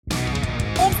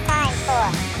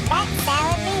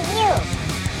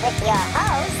with your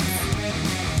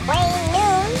hosts, Wayne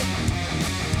Noon,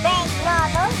 Greg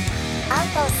Norval,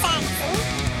 Uncle Saxon,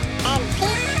 and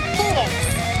Pete Peters.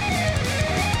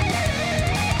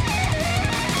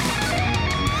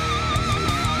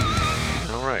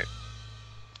 All right.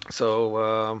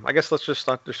 So I guess let's just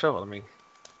start the show.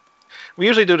 We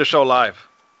usually do the show live,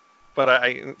 but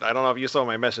I don't know if you saw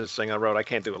my message saying I wrote I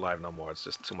can't do it live no more. It's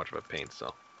just too much of a pain.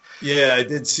 So. Yeah, I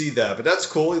did see that, but that's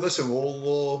cool. Listen,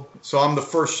 so I'm the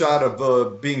first shot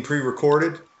of being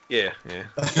pre-recorded. Yeah.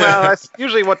 Well, that's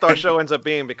usually what our show ends up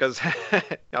being because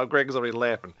Greg's already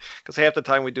laughing because half the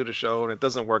time we do the show and it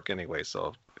doesn't work anyway.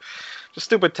 So just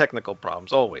stupid technical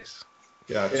problems always.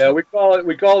 Yeah, we call it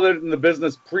in the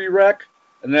business pre-rec,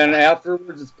 and then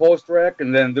afterwards it's post-rec,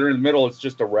 and then during the middle it's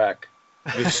just a rec.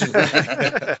 Like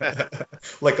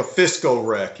a Fisco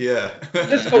wreck, yeah.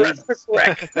 Fisco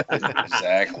wreck.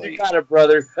 Exactly. You got it,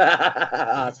 brother.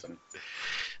 Awesome.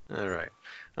 All right.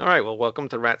 Well, welcome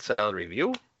to Rat Salad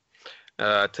Review.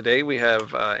 Today we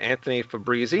have Anthony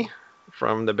Fabrizi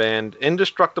from the band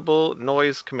Indestructible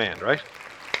Noise Command, right?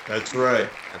 That's right.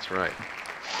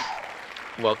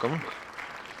 Welcome.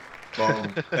 Well,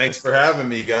 thanks for having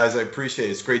me, guys. I appreciate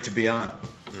it. It's great to be on.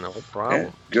 No problem. Yeah,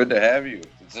 good to have you.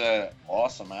 It's an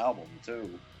awesome album, too.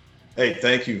 Hey,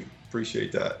 thank you.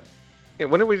 Appreciate that. Yeah,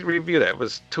 when did we review that? It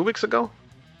was 2 weeks ago?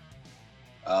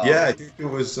 Yeah, I think it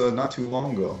was not too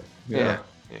long ago. Yeah,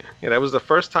 that was the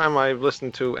first time I've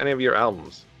listened to any of your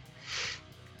albums.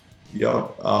 Yeah,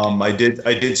 I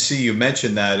did see you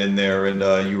mention that in there, and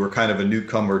you were kind of a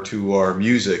newcomer to our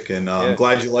music, and I'm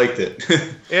glad you liked it.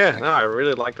 Yeah, no, I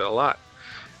really liked it a lot.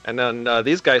 And then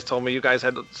these guys told me you guys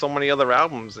had so many other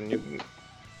albums, and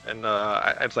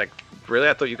I was like, really?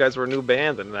 I thought you guys were a new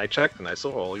band, and I checked and I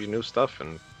saw all your new stuff.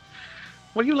 And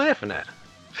what are you laughing at?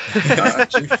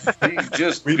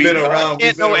 We've been around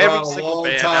a long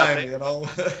time, you know.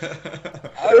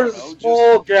 There's a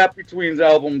small gap between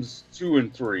albums 2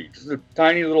 and 3. Just a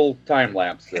tiny little time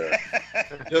lapse there.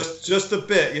 just a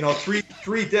bit, you know.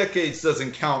 Three decades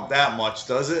doesn't count that much,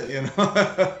 does it? You know.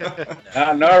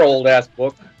 Not in our old ass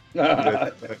book.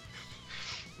 Yeah.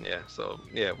 So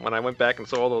when I went back and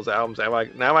saw all those albums,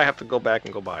 now I have to go back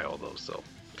and go buy all those. So.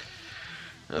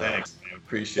 Thanks, man.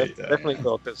 Appreciate that. Definitely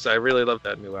cool, because I really love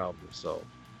that new album. So,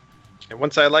 and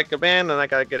once I like a band, then I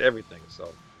gotta get everything.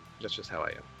 So, that's just how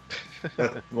I am.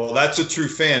 Well, that's a true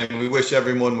fan, and we wish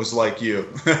everyone was like you.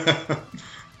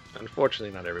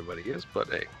 Unfortunately, not everybody is, but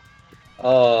hey.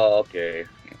 Oh, okay.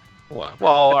 Well,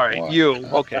 all right, wow. You,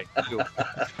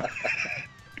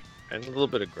 and a little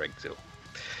bit of Greg too.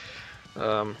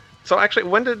 So actually,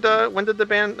 when did the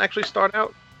band actually start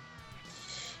out?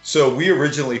 So we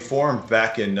originally formed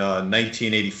back in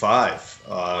 1985,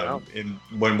 Wow.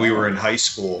 when we were in high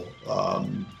school.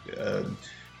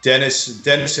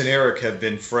 Dennis and Eric have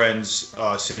been friends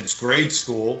since grade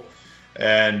school,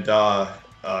 and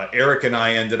Eric and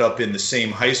I ended up in the same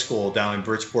high school down in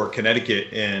Bridgeport,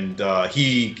 Connecticut, and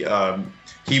he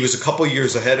was a couple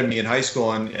years ahead of me in high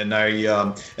school, and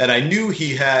I knew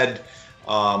he had.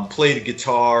 Played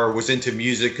guitar, was into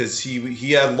music because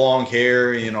he had long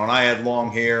hair, you know, and I had long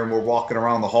hair, and we're walking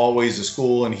around the hallways of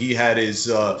school, and he had his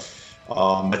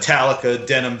Metallica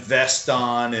denim vest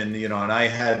on, and you know, and I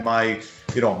had my,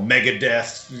 you know,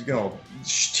 Megadeth, you know,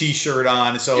 t-shirt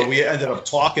on. So we ended up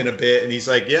talking a bit, and he's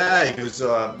like, yeah, he goes,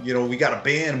 you know, we got a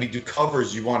band, we do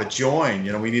covers, you want to join?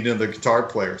 You know, we need another guitar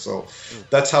player. So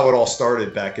that's how it all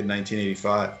started back in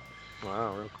 1985.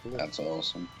 Wow, real cool. That's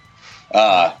awesome.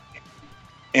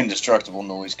 Indestructible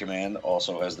Noise Command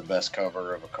also has the best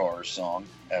cover of a Cars song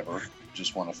ever.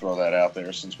 Just want to throw that out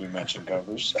there since we mentioned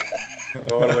covers.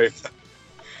 Which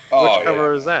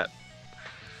cover is that?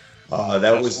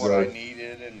 That was What I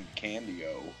Needed and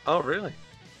Candio. Oh, really?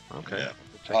 Okay. Yeah.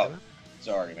 Check it out.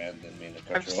 Sorry, man. Didn't mean to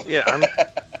cut you off. Yeah.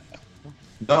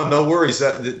 No worries.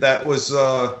 That was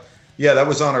that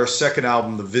was on our second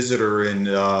album, The Visitor, and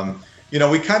you know,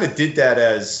 we kind of did that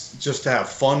as just to have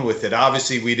fun with it.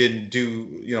 Obviously, we didn't do,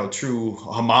 you know, true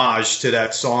homage to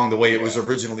that song the way it was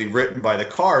originally written by the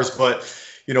Cars, but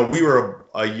you know, we were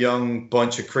a young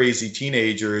bunch of crazy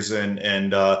teenagers, and you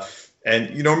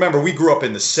know, remember, we grew up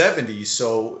in the 70s,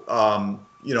 so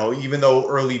you know, even though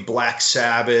early Black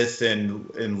Sabbath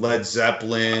and Led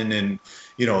Zeppelin and,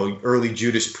 you know, early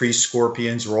Judas Priest,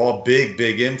 Scorpions were all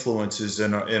big influences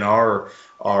in our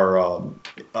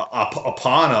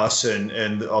upon us, and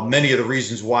many of the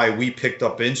reasons why we picked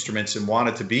up instruments and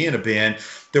wanted to be in a band.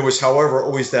 There was, however,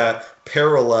 always that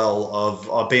parallel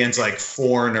of bands like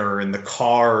Foreigner and the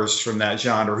Cars from that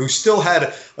genre, who still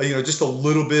had, you know, just a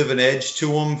little bit of an edge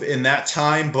to them in that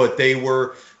time, but they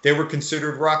were they were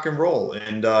considered rock and roll.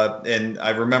 And I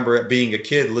remember being a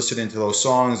kid listening to those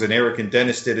songs, and Eric and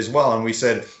Dennis did as well. And we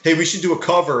said, hey, we should do a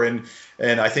cover.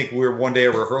 And I think we were one day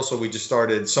at rehearsal,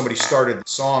 somebody started the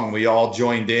song, we all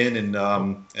joined in, and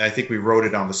I think we wrote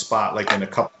it on the spot, like in a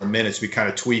couple of minutes. We kind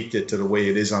of tweaked it to the way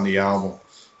it is on the album.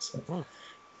 So.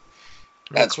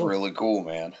 That's really cool,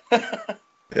 man.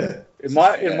 Yeah. In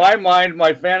my mind,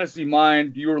 my fantasy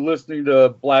mind, you were listening to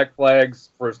Black Flag's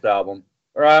first album,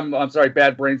 or I'm sorry,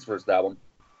 Bad Brains' first album,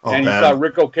 and you saw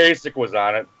Rick Ocasek was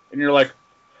on it, and you're like,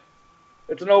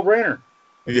 it's a no-brainer.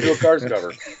 Do a Cars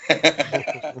cover.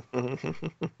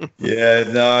 Yeah,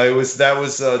 no, that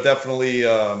was definitely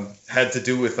had to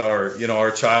do with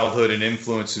our childhood and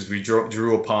influences we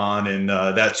drew upon, and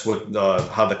that's what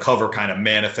how the cover kind of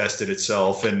manifested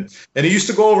itself, and it used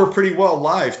to go over pretty well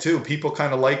live too. People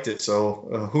kind of liked it,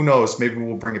 so who knows? Maybe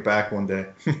we'll bring it back one day.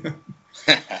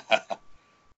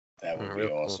 That would be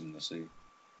awesome to see.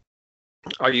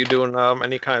 Are you doing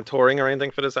any kind of touring or anything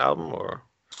for this album, or?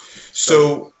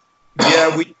 So.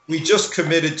 Yeah, we just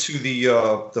committed to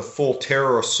the Full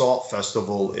Terror Assault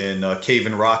Festival in Cave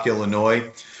in Rock,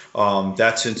 Illinois.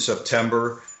 That's in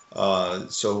September.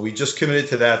 So we just committed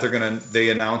to that. They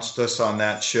announced us on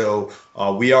that show.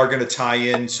 We are going to tie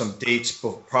in some dates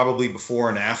probably before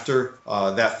and after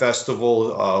that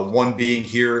festival. One being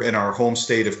here in our home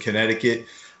state of Connecticut,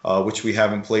 which we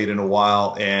haven't played in a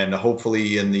while, and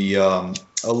hopefully in the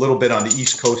a little bit on the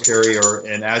East Coast area,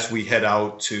 and as we head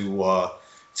out to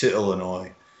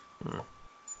Illinois.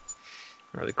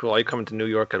 Really cool. Are you coming to New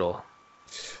York at all?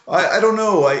 I don't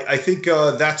know. I think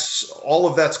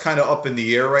that's kind of up in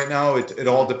the air right now. It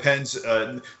all depends.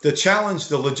 The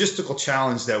logistical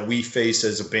challenge that we face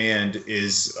as a band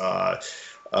is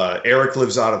Eric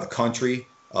lives out of the country.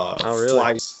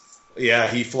 Really?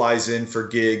 He flies in for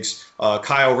gigs.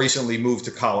 Kyle recently moved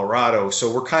to Colorado,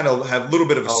 so we're kind of have a little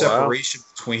bit of a separation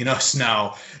between us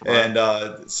now, and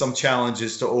some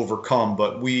challenges to overcome.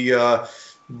 But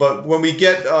when we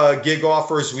get gig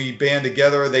offers, we band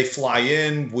together. They fly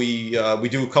in. We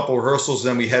do a couple rehearsals,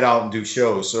 then we head out and do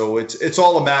shows. So it's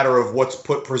all a matter of what's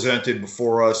presented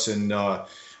before us, and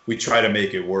we try to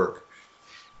make it work.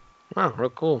 Wow, real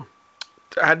cool.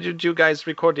 How did you guys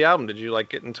record the album? Did you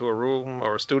get into a room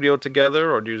or a studio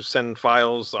together, or do you send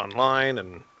files online?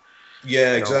 And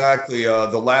yeah, exactly.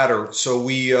 The latter. So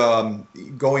we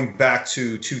going back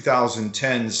to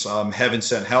 2010's Heaven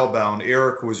Sent Hellbound.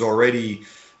 Eric was already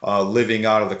living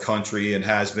out of the country and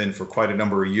has been for quite a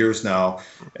number of years now,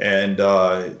 and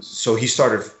so he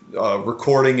started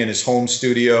recording in his home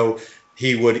studio.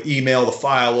 He would email the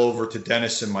file over to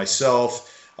Dennis and myself.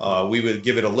 We would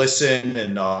give it a listen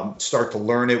and start to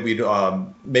learn it. We'd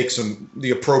make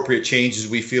the appropriate changes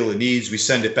we feel it needs. We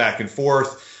send it back and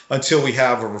forth until we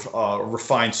have a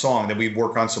refined song. Then we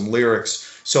work on some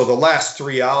lyrics. So the last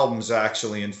 3 albums,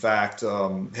 actually, in fact,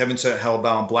 Heaven Sent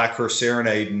Hellbound, Black Hearse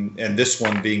Serenade, and this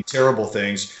one being Terrible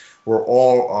Things, were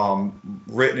all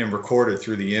written and recorded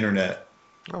through the internet.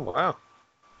 Oh, wow.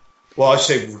 Well, I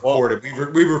say recorded.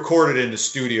 We recorded in the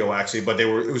studio, actually, but it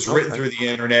was written through the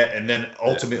internet, and then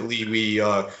ultimately we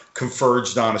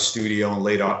converged on a studio and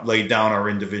laid down our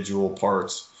individual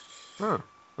parts. Oh,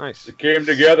 nice. It came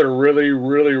together really,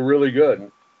 really, really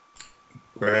good.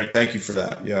 Great, thank you for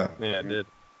that. Yeah, it did.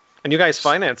 And you guys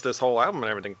financed this whole album and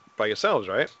everything by yourselves,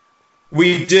 right?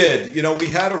 We did. We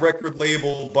had a record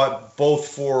label, but both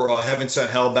for Heaven Sent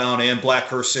Hellbound and Black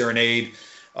Hearse Serenade.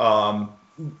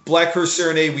 Black Hearse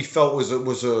Serenade we felt was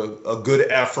a good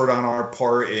effort on our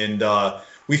part, and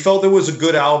we felt it was a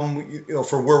good album,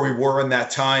 for where we were in that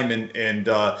time, and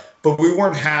but we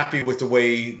weren't happy with the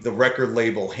way the record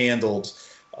label handled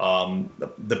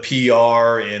the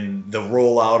PR and the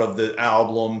rollout of the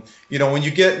album. When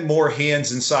you get more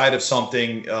hands inside of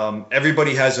something,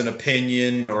 everybody has an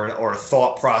opinion or a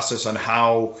thought process on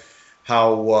how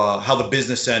the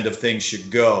business end of things should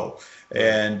go.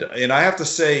 And I have to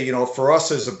say, for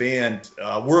us as a band,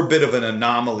 we're a bit of an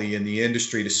anomaly in the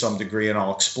industry to some degree, and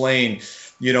I'll explain.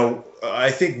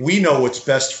 I think we know what's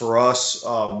best for us.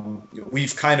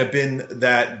 We've kind of been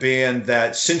that band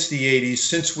that since the 80s,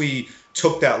 since we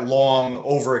took that long,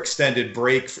 overextended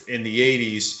break in the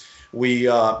 80s,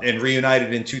 and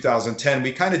reunited in 2010,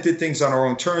 we kind of did things on our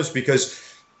own terms because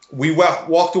we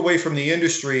walked away from the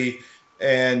industry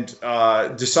and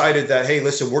decided that, hey,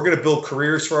 listen, we're going to build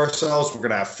careers for ourselves. We're going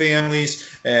to have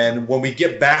families. And when we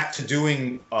get back to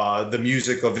doing the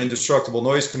music of Indestructible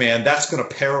Noise Command, that's going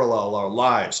to parallel our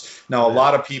lives. Now, a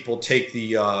lot of people take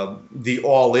the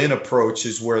all-in approach,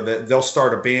 is where they'll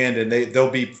start a band and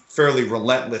they'll be fairly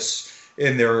relentless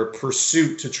in their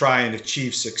pursuit to try and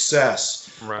achieve success.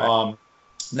 Right.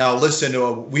 Now,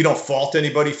 listen, we don't fault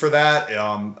anybody for that,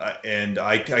 and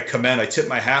I tip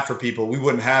my hat for people. We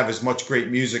wouldn't have as much great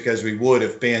music as we would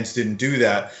if bands didn't do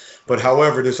that. But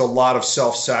however, there's a lot of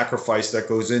self-sacrifice that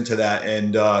goes into that,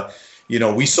 and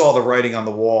we saw the writing on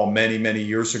the wall many, many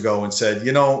years ago and said,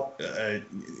 we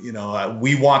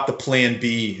want the plan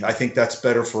B. I think that's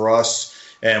better for us,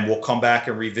 and we'll come back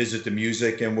and revisit the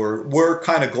music, and we're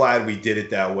kind of glad we did it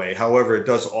that way. However, it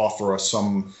does offer us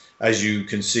some, as you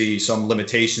can see, some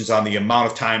limitations on the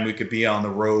amount of time we could be on the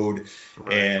road.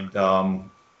 Right. When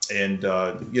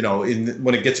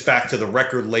it gets back to the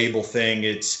record label thing,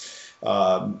 it's,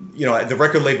 the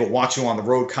record label wants you on the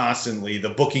road constantly. The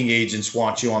booking agents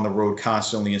want you on the road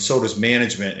constantly, and so does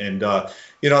management. And,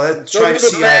 that's trying to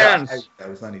see fans.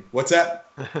 What's that?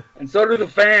 And so do the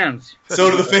fans. So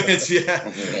do the fans,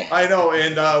 yeah. I know.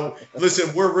 And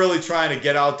listen, we're really trying to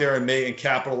get out there and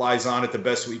capitalize on it the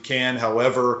best we can.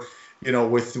 However,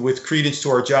 with credence to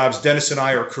our jobs, Dennis and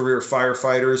I are career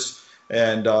firefighters,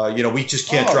 and we just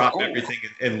can't drop everything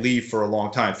and leave for a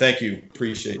long time. Thank you.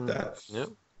 Appreciate that. Yep.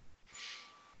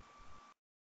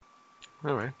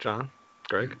 All right, John,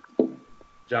 Greg.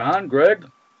 John, Greg,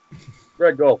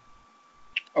 go.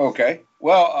 Okay.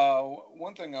 Well,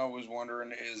 one thing I was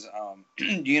wondering is,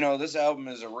 this album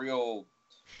is a real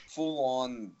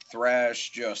full-on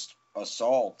thrash, just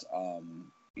assault.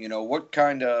 What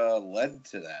kind of led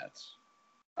to that?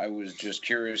 I was just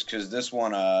curious because this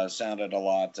one sounded a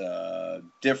lot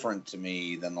different to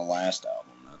me than the last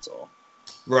album. That's all.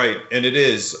 Right, and it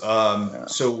is.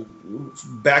 So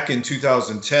back in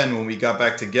 2010, when we got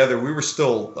back together, we were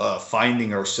still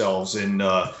finding ourselves in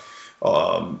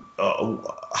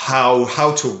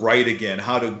how to write again,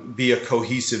 how to be a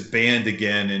cohesive band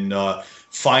again, and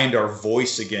find our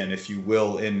voice again, if you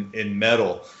will, in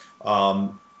metal.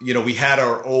 We had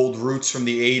our old roots from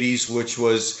the 80s, which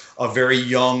was a very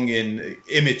young and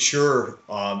immature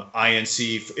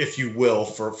INC, if you will,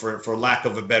 for lack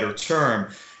of a better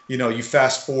term. You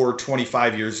fast forward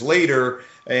 25 years later,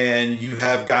 and you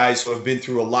have guys who have been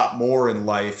through a lot more in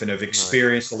life and have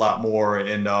experienced a lot more,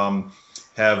 and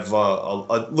have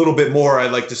a little bit more, I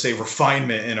like to say,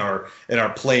 refinement in our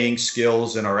playing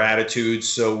skills and our attitudes.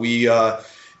 So we,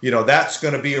 that's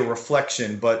going to be a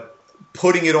reflection. But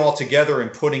putting it all together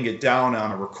and putting it down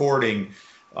on a recording,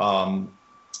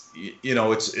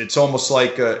 it's almost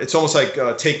like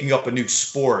taking up a new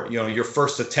sport. Your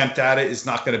first attempt at it is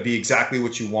not going to be exactly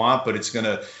what you want, but it's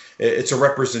a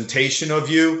representation of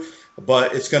you,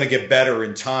 but it's going to get better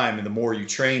in time, and the more you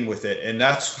train with it. And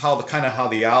that's how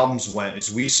the albums went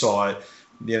as we saw it.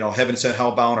 Heaven Sent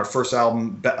Hellbound, our first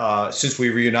album since we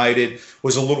reunited,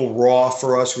 was a little raw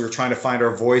for us. We were trying to find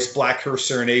our voice. Black Hearse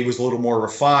Serenade was a little more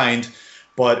refined,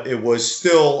 but it was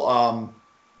still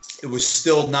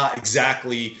not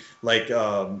exactly like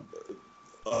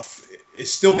it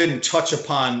still didn't touch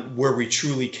upon where we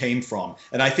truly came from.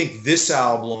 And I think this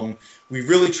album, we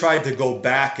really tried to go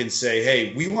back and say,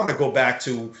 hey, we want to go back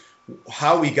to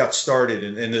how we got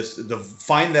started and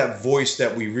find that voice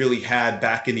that we really had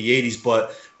back in the 80s,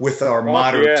 but with our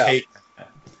modern take.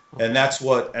 And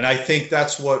I think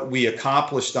that's what we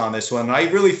accomplished on this one. And I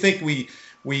really think we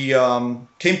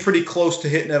came pretty close to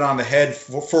hitting it on the head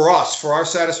for us, for our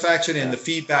satisfaction, and the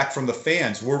feedback from the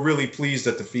fans. We're really pleased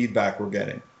at the feedback we're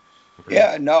getting.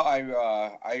 Yeah, no,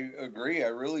 I agree. I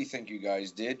really think you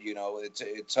guys did.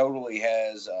 It totally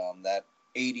has that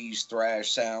 80s thrash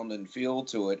sound and feel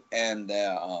to it, and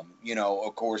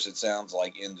of course it sounds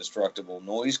like Indestructible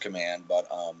Noise Command, but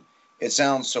it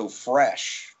sounds so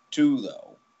fresh too,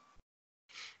 though.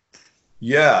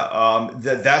 Yeah,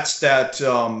 that's that.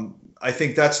 I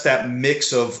think that's that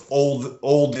mix of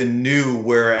old and new,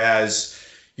 whereas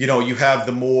you have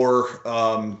the more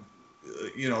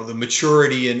the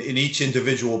maturity in each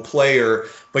individual player,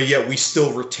 but yet we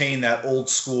still retain that old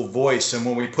school voice. And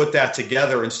when we put that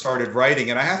together and started writing,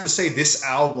 and I have to say this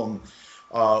album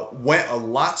went a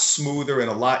lot smoother and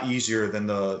a lot easier than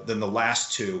the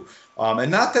last two.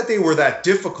 And not that they were that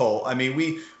difficult. I mean,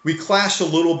 we clashed a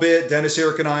little bit, Dennis,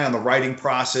 Eric, and I, on the writing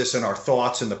process and our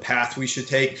thoughts and the path we should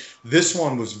take. This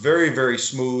one was very, very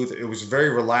smooth. It was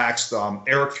very relaxed.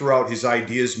 Eric threw out his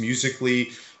ideas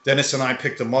musically. Dennis and I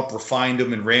picked them up, refined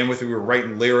them, and ran with it. We were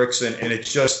writing lyrics, and it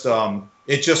just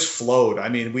flowed. I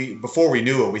mean, before we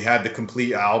knew it, we had the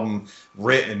complete album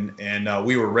written, and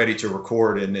we were ready to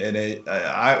record. And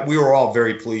we were all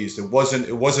very pleased. It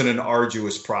wasn't an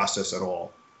arduous process at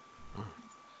all.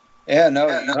 Yeah, no,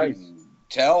 you can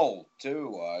tell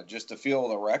too. Just the feel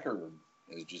of the record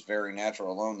is just very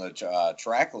natural. Alone, the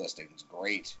track listing is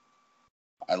great.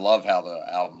 I love how the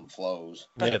album flows.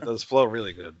 Yeah, it does flow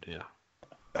really good. Yeah.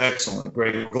 Excellent.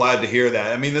 Great. Glad to hear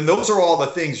that. I mean, and those are all the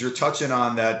things you're touching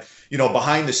on that,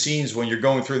 behind the scenes when you're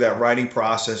going through that writing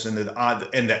process and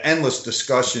the endless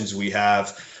discussions we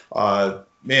have,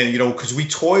 man, because we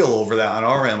toil over that on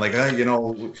our end, like,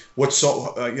 which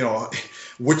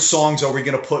songs are we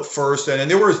going to put first? And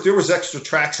there was extra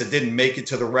tracks that didn't make it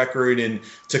to the record, and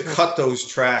to cut those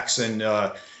tracks and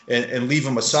leave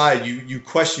them aside, you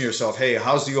question yourself, hey,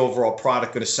 how's the overall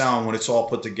product going to sound when it's all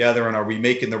put together, and are we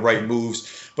making the right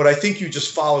moves? But I think you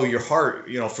just follow your heart,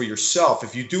 for yourself.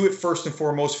 If you do it first and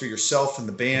foremost for yourself and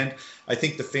the band, I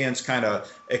think the fans kind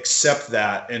of accept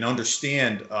that and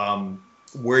understand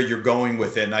where you're going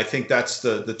with it. And I think that's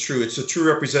it's a true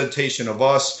representation of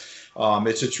us.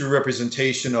 It's a true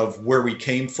representation of where we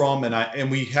came from. And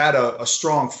we had a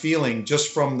strong feeling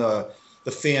just from the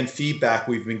fan feedback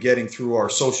we've been getting through our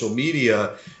social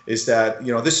media, is that,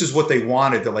 this is what they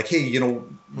wanted. They're like, hey,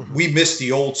 we missed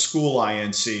the old school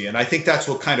INC. And I think that's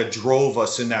what kind of drove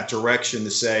us in that direction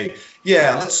to say,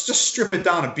 yeah, let's just strip it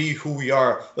down and be who we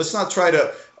are. Let's not try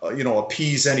to,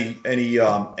 appease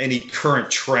any current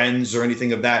trends or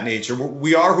anything of that nature.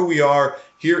 We are who we are.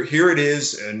 Here it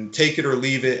is, and take it or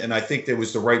leave it. And I think that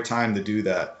was the right time to do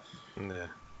that. Yeah,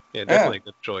 definitely a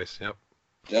good choice. Yep.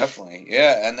 Definitely,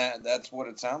 yeah, and that's what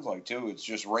it sounds like too. It's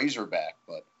just Razorback,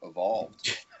 but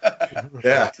evolved.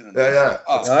 yeah.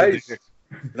 Nice.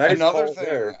 Another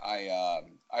thing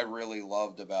I really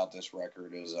loved about this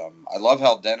record is I love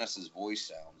how Dennis's voice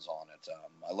sounds on it.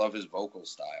 I love his vocal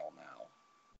style now.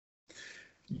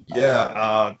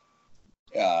 Yeah.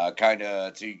 Kind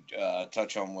of to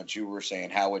touch on what you were saying,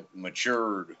 how it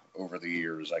matured over the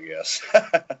years, I guess.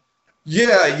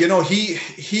 Yeah,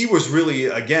 he was really,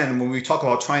 again, when we talk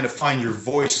about trying to find your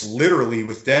voice literally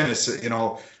with Dennis,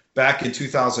 back in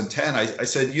 2010, I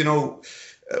said,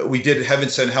 we did Heaven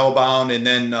Sent Hellbound, and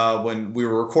then when we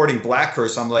were recording Black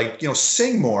Curse, I'm like,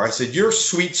 sing more. I said, your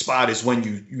sweet spot is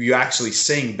when you actually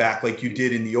sing back like you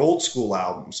did in the old school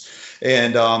albums.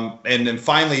 And then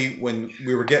finally, when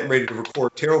we were getting ready to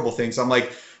record Terrible Things, I'm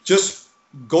like, just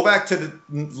go back to the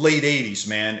late 80s,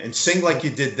 man, and sing like you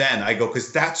did then. I go,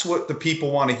 because that's what the people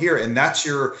want to hear. And that's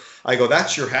your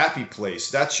happy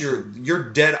place. You're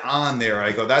dead on there.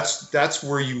 I go, that's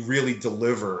where you really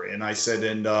deliver. And I said,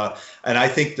 and I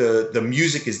think the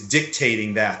music is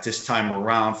dictating that this time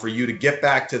around for you to get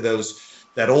back to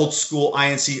that old school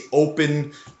INC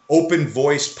open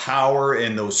voice power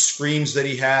and those screams that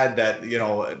he had that,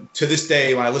 to this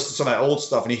day, when I listen to some of that old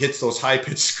stuff and he hits those high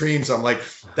pitched screams, I'm like,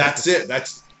 that's it.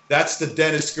 That's the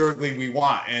Dennis Gergely we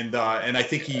want. And I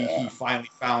think he finally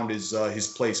found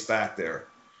his place back there.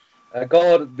 I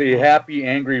call it the happy,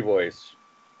 angry voice.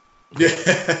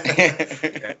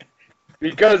 Yeah.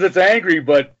 Because it's angry,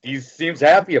 but he seems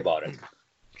happy about it.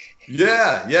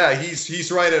 Yeah.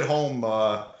 He's right at home.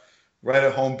 Right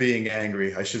at home being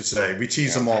angry, I should say. We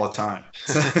tease him all the time.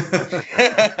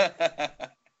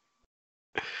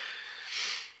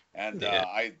 And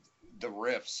the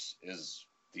riffs is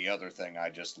the other thing I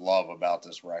just love about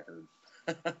this record.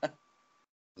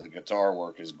 The guitar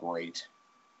work is great.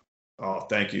 Oh,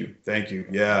 thank you.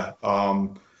 Yeah. I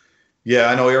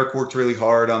know Eric worked really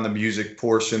hard on the music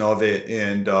portion of it,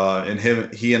 and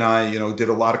he and I, did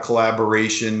a lot of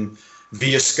collaboration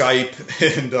via Skype,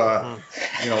 and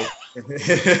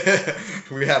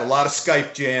we had a lot of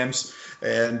Skype jams,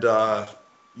 and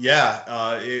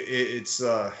it's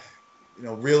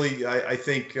really, I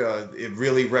think it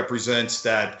really represents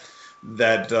that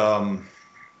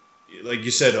like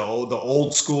you said, the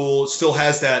old school. It still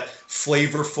has that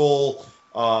flavorful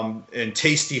and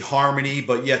tasty harmony,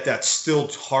 but yet that still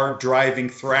hard driving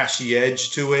thrashy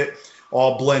edge to it,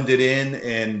 all blended in,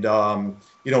 and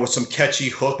with some catchy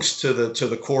hooks to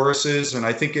the choruses, and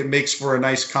I think it makes for a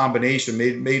nice combination,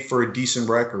 made for a decent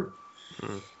record.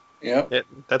 Yeah,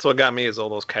 that's what got me, is all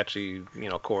those catchy,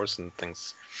 chorus and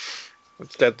things.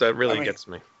 That really gets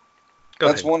me.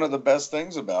 That's one of the best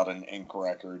things about an Ink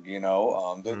record.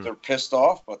 They're pissed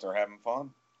off, but they're having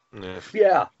fun.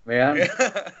 Yeah, man.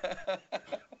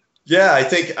 Yeah, I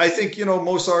think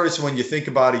most artists, when you think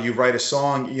about it, you write a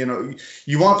song,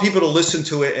 you want people to listen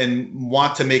to it and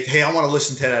want to hey, I want to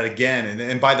listen to that again,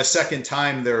 and by the second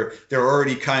time they're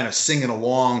already kind of singing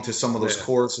along to some of those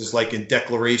choruses, like in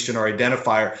Declaration or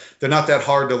Identifier. They're not that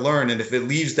hard to learn, and if it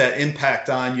leaves that impact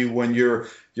on you when you're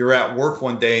at work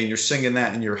one day and you're singing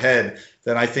that in your head,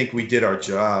 then I think we did our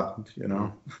job.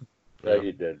 Yeah,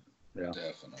 you did. Yeah,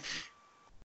 definitely.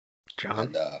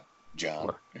 John.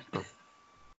 And,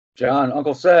 John,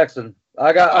 Uncle Saxon.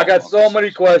 I got so many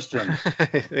questions. Go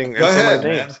ahead,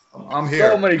 man. I'm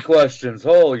here. So many questions.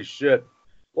 Holy shit.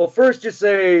 Well, first you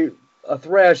say a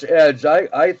thrash edge,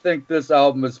 I think this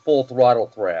album is full throttle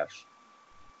thrash.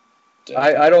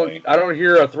 I don't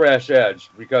hear a thrash edge,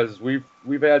 because we've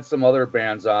had some other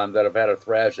bands on that have had a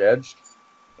thrash edge,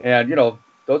 and you know,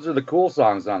 those are the cool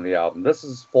songs on the album. This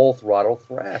is full throttle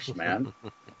thrash, man.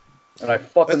 And I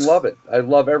fucking love it. I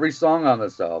love every song on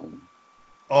this album.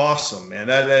 Awesome, man.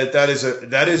 That is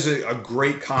a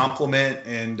great compliment,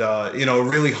 and you know,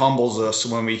 it really humbles us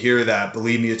when we hear that.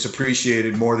 Believe me, it's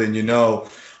appreciated more than you know.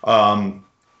 And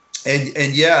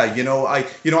yeah, you know,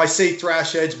 I say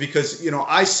thrash edge because, you know,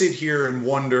 I sit here and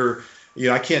wonder, you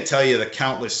know, I can't tell you the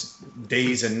countless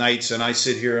days and nights, and I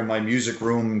sit here in my music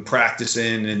room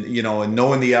practicing, and you know, and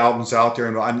knowing the album's out there,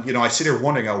 and I'm, you know, I sit here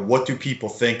wondering, what do people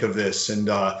think of this? And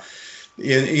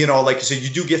you know, like I said, you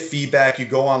do get feedback. You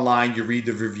go online, you read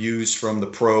the reviews from the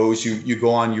pros. You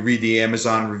go on, you read the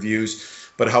Amazon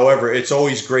reviews. But however, it's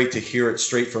always great to hear it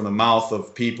straight from the mouth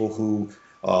of people who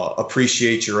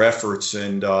appreciate your efforts,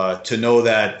 and to know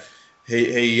that,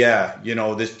 hey, yeah, you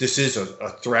know, this is a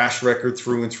thrash record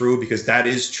through and through, because that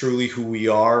is truly who we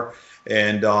are.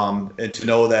 And to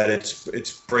know that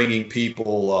it's bringing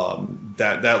people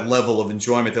that level of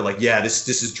enjoyment. They're like, yeah, this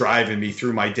is driving me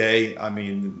through my day. I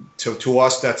mean, to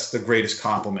us, that's the greatest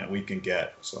compliment we can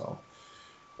get. So,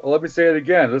 well, let me say it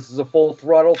again. This is a full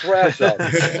throttle thrash album.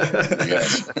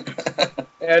 Yes.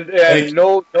 And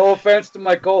no offense to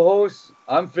my co-hosts,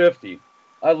 I'm 50.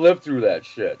 I lived through that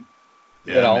shit.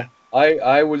 Yeah, you know, man.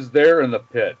 I was there in the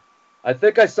pit. I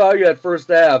think I saw you at First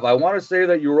Ave. I want to say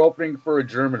that you were opening for a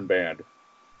German band.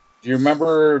 Do you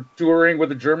remember touring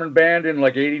with a German band in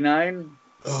like '89?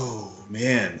 Oh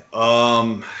man,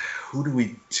 who do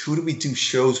we do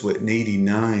shows with in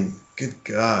 '89? Good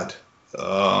God.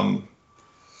 It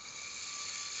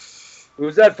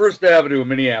was at First Avenue in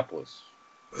Minneapolis.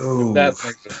 Oh, That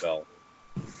rings a bell.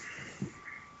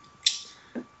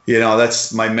 You know,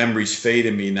 that's, my memory's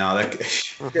fading me now.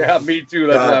 Yeah, me too.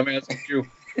 That's why I'm asking you.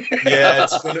 Yeah,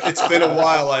 it's been a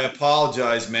while. I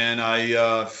apologize, man. You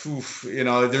know,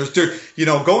 you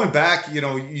know, going back, you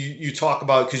know, you talk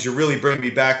about, because you really bring me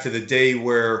back to the day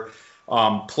where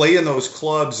playing those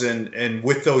clubs and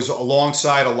with those,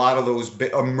 alongside a lot of those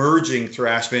emerging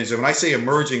thrash bands. And when I say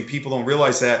emerging, people don't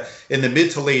realize that in the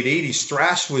mid to late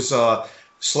 '80s,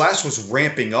 Slash was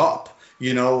ramping up.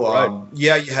 You know, right.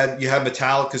 Yeah, you had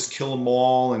Metallica's Kill 'Em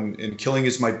All and Killing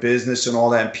Is My Business and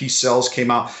all that, and Peace Sells came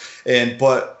out,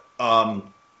 but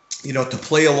you know, to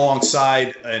play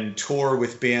alongside and tour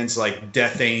with bands like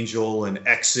Death Angel and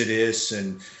Exodus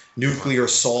and Nuclear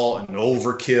Assault and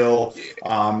Overkill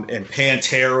and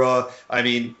Pantera, I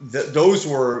mean, those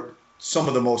were some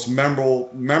of the most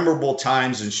memorable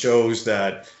times and shows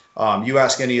that you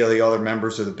ask any of the other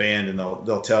members of the band and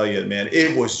they'll tell you, man,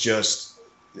 it was just.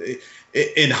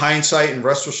 In hindsight and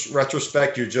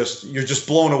retrospect, you're just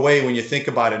blown away when you think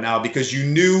about it now, because you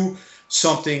knew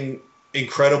something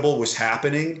incredible was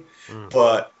happening,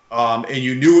 but and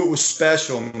you knew it was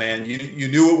special, man. You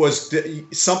knew it was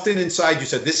something inside you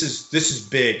said, this is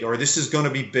big, or this is going to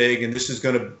be big, and this is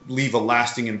going to leave a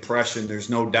lasting impression. There's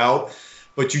no doubt,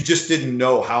 but you just didn't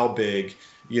know how big,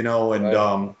 you know, and.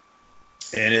 Right.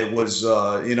 And it was,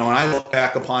 you know, and I look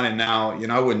back upon it now, you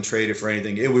know, I wouldn't trade it for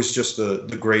anything. It was just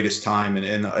the greatest time.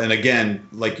 And again,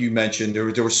 like you mentioned,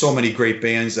 there were so many great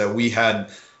bands that we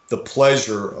had the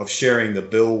pleasure of sharing the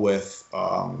bill with.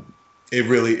 It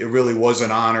really was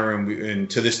an honor. And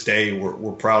to this day,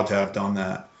 we're proud to have done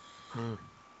that.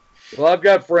 Well, I've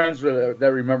got friends that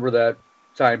remember that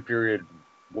time period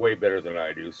way better than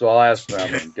I do. So I'll ask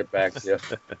them and get back to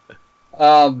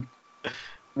you.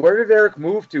 Where did Eric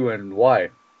move to and why?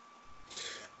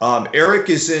 Eric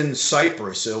is in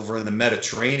Cyprus, over in the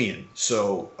Mediterranean.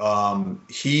 So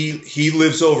he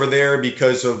lives over there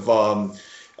because of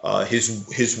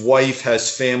his wife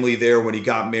has family there. When he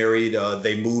got married,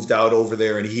 they moved out over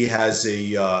there, and he has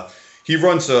he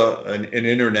runs an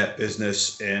internet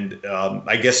business, and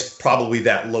I guess probably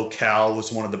that locale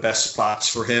was one of the best spots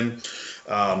for him.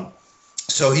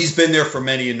 So he's been there for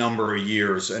many a number of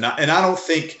years, and I don't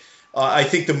think. I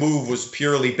think the move was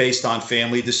purely based on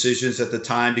family decisions at the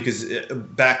time, because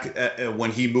back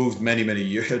when he moved many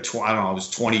years, I don't know, it was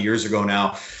 20 years ago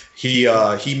now, he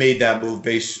made that move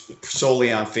based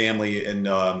solely on family, and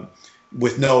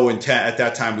with no intent. At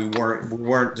that time, we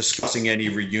weren't discussing any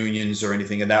reunions or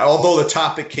anything in that. Although the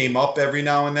topic came up every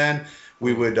now and then,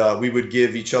 we would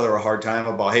give each other a hard time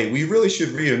about, hey, we really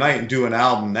should reunite and do an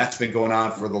album. That's been going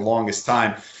on for the longest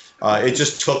time. It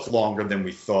just took longer than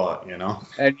we thought, you know.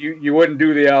 And you wouldn't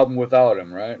do the album without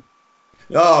him, right?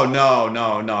 Oh,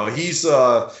 no.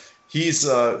 He's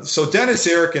so Dennis,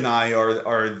 Eric, and I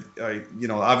are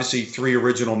obviously three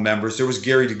original members. There was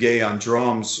Gary DeGay on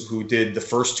drums who did the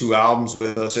first two albums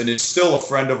with us, and is still a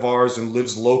friend of ours and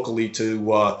lives locally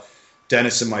to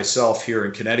Dennis and myself here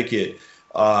in Connecticut.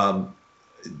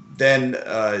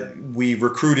 Then we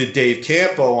recruited Dave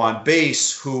Campo on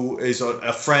bass, who is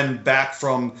a friend back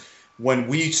from when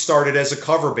we started as a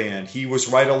cover band. He was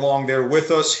right along there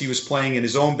with us. He was playing in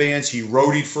his own bands. He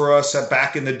roadied for us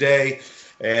back in the day.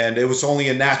 And it was only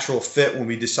a natural fit when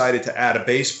we decided to add a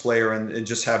bass player and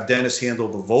just have Dennis handle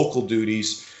the vocal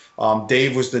duties.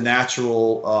 Dave was the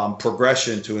natural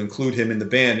progression to include him in the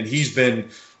band. And he's been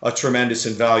a tremendous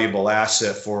and valuable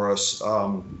asset for us.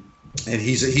 And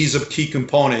he's a key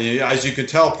component. As you can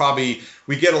tell, probably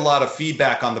we get a lot of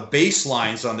feedback on the bass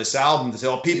lines on this album. They say,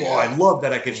 I love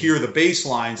that I could hear the bass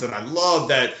lines, and I love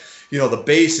that, the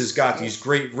bass has got these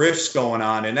great riffs going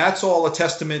on, and that's all a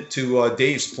testament to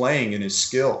Dave's playing and his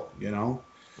skill,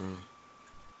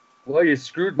 Well, you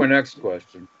screwed my next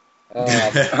question.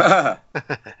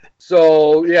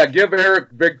 So yeah, give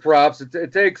Eric big props.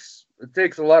 It takes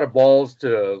a lot of balls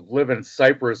to live in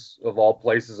Cyprus of all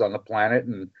places on the planet,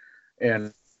 and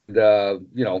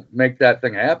make that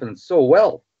thing happen so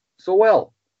well. So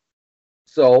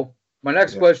my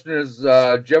next question is,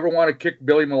 do you ever want to kick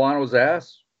Billy Milano's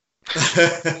ass? The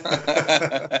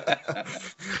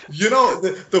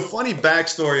funny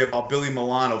backstory about Billy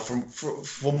Milano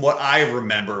from what I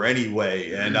remember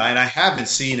anyway, and I haven't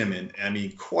seen him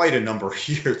in quite a number of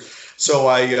years.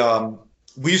 So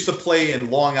we used to play in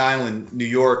Long Island, New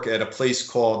York, at a place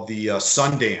called the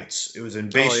Sundance. It was in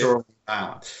Bayshore, Long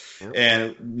Island,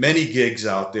 and many gigs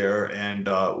out there, and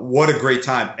what a great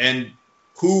time. And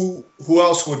who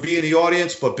else would be in the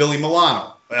audience but Billy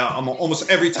Milano? Almost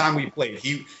every time we played,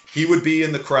 he would be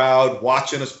in the crowd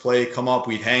watching us play, come up,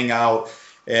 we'd hang out.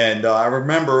 And I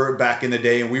remember back in the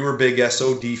day, and we were big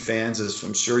SOD fans, as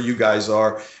I'm sure you guys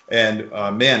are. And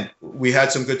man, we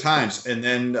had some good times. And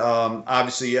then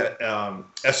obviously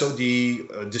SOD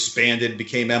disbanded,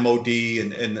 became MOD,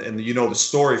 and the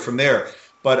story from there.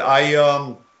 But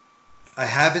I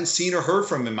haven't seen or heard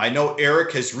from him. I know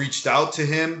Eric has reached out to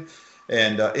him,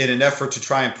 and in an effort to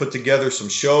try and put together some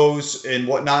shows and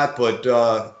whatnot, but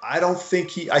I think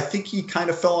he kind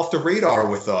of fell off the radar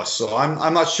with us. So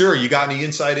I'm not sure. You got any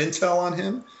inside intel on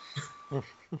him?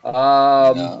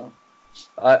 No.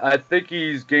 I think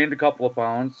he's gained a couple of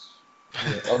pounds.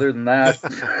 Other than that,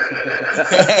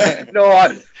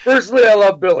 personally, I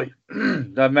love Billy.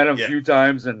 I've met him a few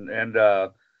times, and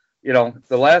the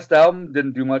last album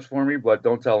didn't do much for me, but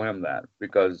don't tell him that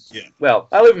because,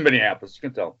 I live in Minneapolis. You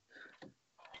can tell.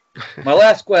 My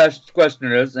last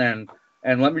question is, and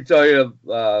let me tell you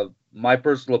my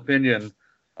personal opinion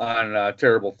on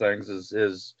Terrible Things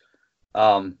is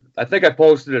I think I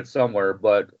posted it somewhere,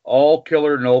 but all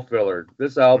killer, no filler.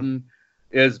 This album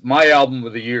is my album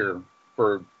of the year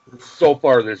for so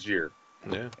far this year.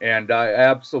 Yeah. And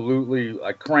I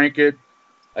crank it.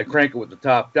 I crank it with the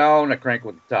top down. I crank it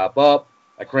with the top up.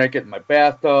 I crank it in my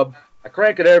bathtub. I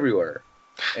crank it everywhere.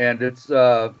 And it's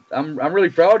I'm really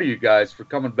proud of you guys for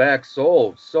coming back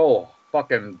so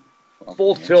fucking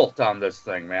full tilt on this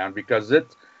thing, man, because the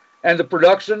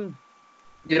production,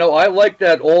 I like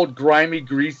that old grimy,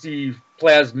 greasy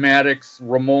Plasmatics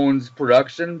Ramones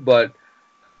production, but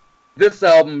this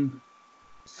album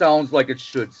sounds like it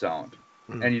should sound.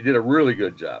 And you did a really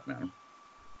good job, man.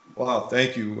 Wow,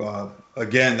 thank you.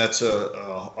 Again, that's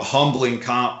a humbling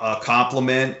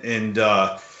compliment, and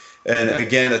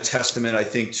again, a testament, I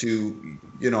think, to,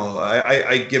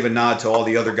 I give a nod to all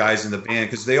the other guys in the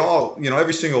band, because they all,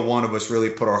 every single one of us really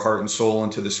put our heart and soul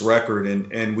into this record.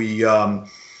 And we, it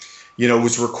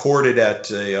was recorded at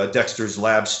Dexter's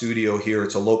Lab studio here.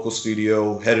 It's a local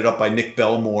studio headed up by Nick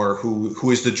Belmore,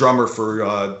 who is the drummer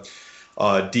for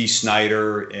Dee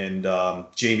Snider and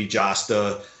Jamie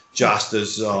Josta's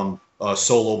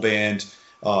solo band.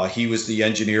 He was the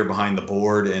engineer behind the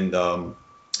board and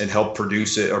helped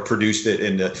produced it.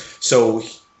 And so,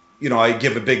 I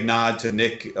give a big nod to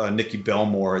Nicky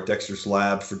Belmore at Dexter's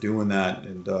Lab for doing that.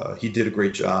 And he did a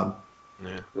great job.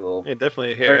 Yeah, cool. Yeah,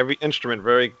 definitely hear every instrument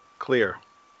very clear.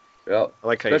 Yeah, I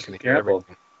like how you can hear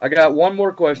everything. I got one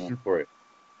more question for you.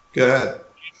 Go ahead.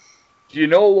 Do you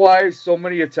know why so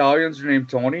many Italians are named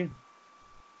Tony?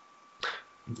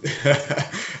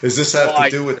 Does this have to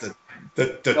do with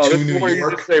the two New York?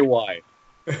 You just say why.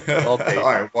 Okay. All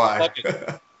right, why?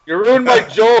 You ruined my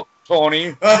joke,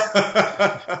 Tony.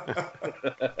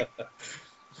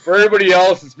 For everybody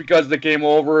else, it's because they came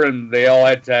over and they all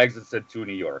had tags that said to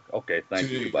New York. Okay,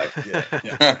 thank you. Goodbye.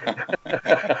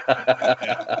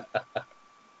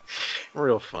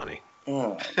 Real funny.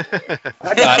 Oh,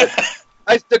 I got it.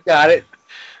 I still got it.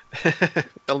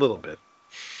 A little bit.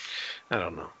 I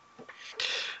don't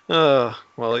know.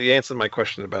 Well, you answered my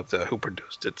question about who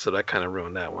produced it, so that kind of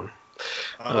ruined that one.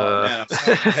 Oh man, I'm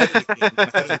sorry. I'm ahead of the game. I'm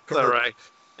ahead of the That's all curve. right.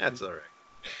 That's all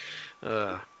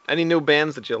right. Any new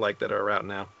bands that you like that are out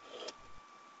now?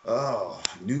 Oh,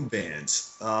 new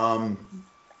bands.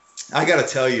 I got to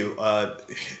tell you,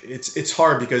 it's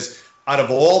hard because out of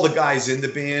all the guys in the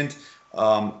band,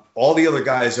 all the other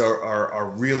guys are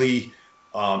really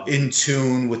in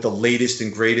tune with the latest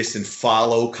and greatest and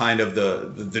follow kind of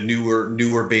the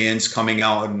newer bands coming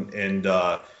out and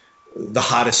the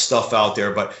hottest stuff out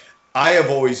there. But I have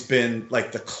always been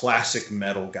like the classic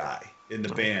metal guy in the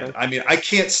band. I mean, I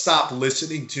can't stop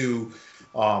listening to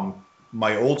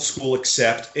my old school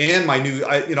Accept and my new.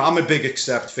 I'm a big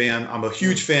Accept fan. I'm a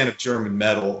huge fan of German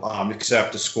metal,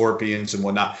 Accept, the Scorpions and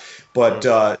whatnot. But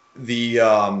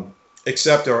the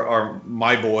Accept are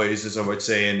my boys, as I would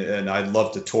say, and I'd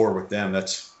love to tour with them.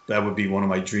 That would be one of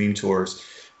my dream tours.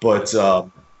 But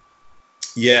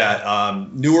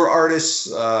newer artists.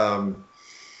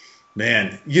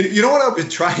 Man, you know what I've been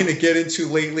trying to get into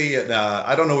lately, and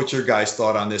I don't know what your guys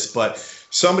thought on this, but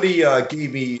somebody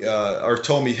gave me or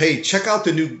told me, hey, check out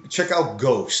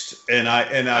Ghost, and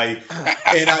I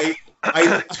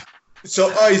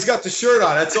so he's got the shirt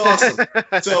on. That's awesome.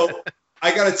 So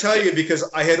I got to tell you, because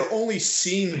I had only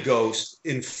seen Ghost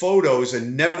in photos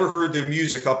and never heard their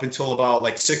music up until about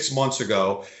like 6 months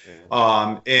ago,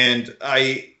 and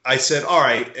I said, all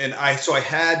right, and I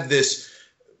had this.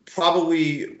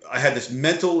 Probably I had this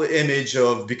mental image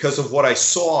of, because of what I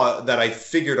saw, that I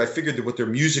figured that what their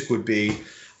music would be.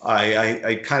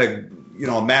 I kind of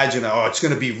imagine, it's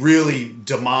going to be really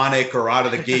demonic or out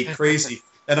of the gate crazy.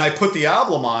 And I put the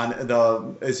album on.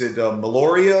 Is it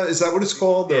Meloria? Is that what it's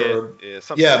called?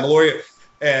 Yeah, Meloria.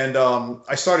 And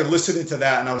I started listening to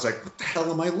that, and I was like, what the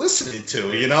hell am I listening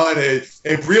to? And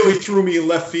it really threw me in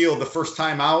left field the first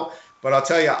time out. But I'll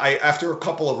tell you, after a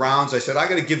couple of rounds, I said, I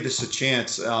got to give this a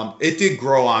chance. It did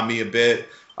grow on me a bit.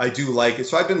 I do like it.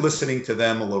 So I've been listening to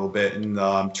them a little bit and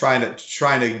trying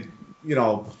to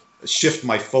shift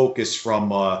my focus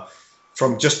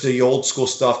from just the old school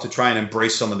stuff to try and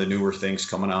embrace some of the newer things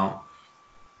coming out.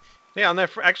 Yeah, on their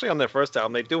first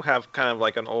album, they do have kind of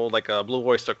like an old, like a Blue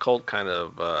Oyster Cult kind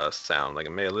of sound, like a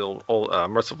little old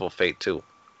Merciful Fate too.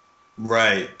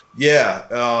 Right. Yeah.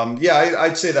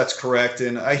 I'd say that's correct.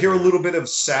 And I hear a little bit of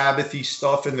Sabbath-y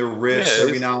stuff in their riffs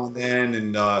every now and then,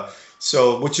 and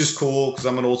so which is cool because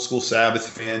I'm an old school Sabbath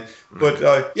fan. But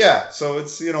so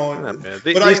it's But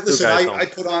I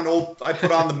put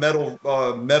on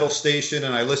the metal station,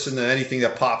 and I listen to anything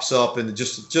that pops up, and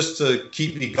just to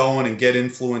keep me going and get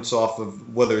influence off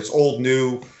of whether it's old,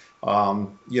 new. I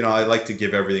like to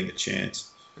give everything a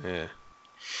chance. Yeah.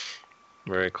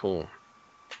 Very cool.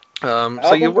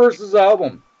 Album versus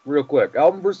album, real quick.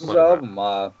 Album versus album.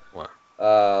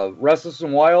 Restless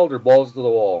and Wild or Balls to the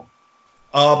Wall?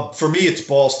 For me, it's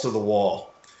Balls to the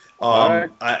Wall. Right.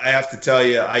 I have to tell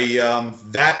you,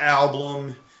 that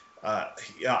album.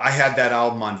 I had that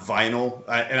album on vinyl,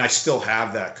 and I still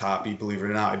have that copy. Believe it or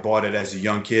not, I bought it as a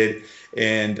young kid,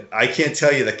 and I can't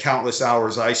tell you the countless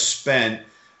hours I spent.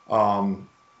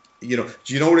 Do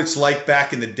you know what it's like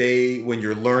back in the day when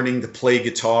you're learning to play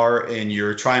guitar and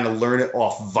you're trying to learn it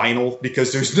off vinyl,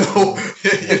 because there's no,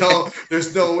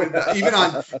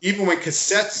 even when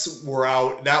cassettes were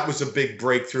out, that was a big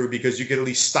breakthrough because you could at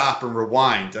least stop and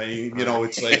rewind.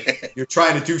 It's like you're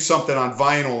trying to do something on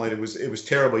vinyl and it was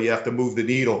terrible. You have to move the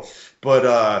needle.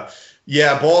 But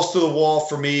Balls to the Wall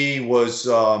for me was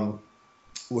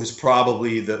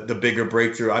probably the bigger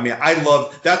breakthrough. I mean,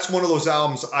 that's one of those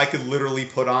albums I could literally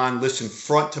put on, listen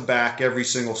front to back every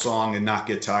single song and not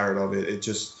get tired of it.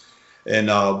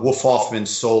 Wolf Hoffman's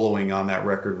soloing on that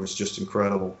record was just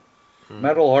incredible.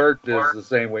 Metal Heart is the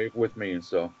same way with me,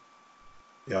 so.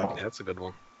 Yeah, that's a good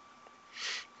one.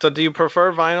 So do you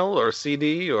prefer vinyl or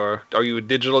CD, or are you a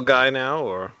digital guy now,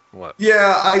 or what?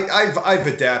 Yeah, I've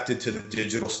adapted to the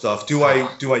digital stuff. Do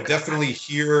I definitely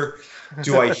hear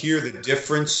the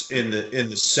difference in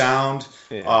the sound?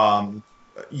 Yeah.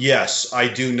 Yes, I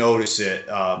do notice it.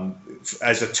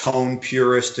 As a tone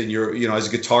purist, and as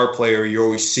a guitar player, you're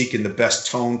always seeking the best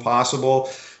tone possible.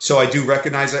 So I do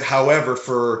recognize it. However,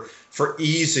 for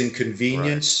ease and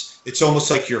convenience, it's almost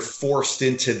like you're forced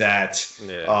into that.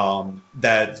 Yeah.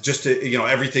 That just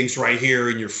everything's right here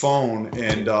in your phone,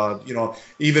 and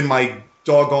even my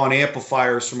doggone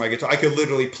amplifiers for my guitar. I could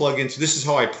literally plug into. This is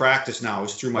how I practice now.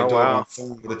 Is through my doggone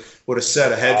phone with a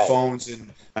set of headphones, and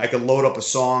I can load up a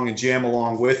song and jam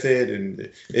along with it,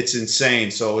 and it's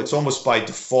insane. So it's almost by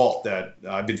default that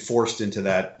I've been forced into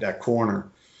that corner.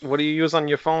 What do you use on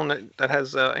your phone that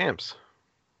has amps?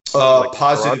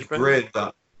 Positive Grid.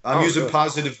 I'm using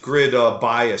Positive Grid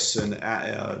Bias and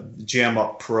Jam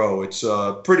Up Pro. It's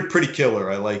pretty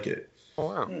killer. I like it. Oh,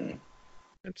 wow.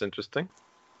 That's interesting.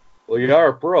 Well, you are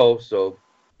a pro, so.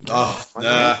 Oh,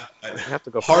 nah, I have to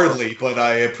go hardly, but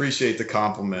I appreciate the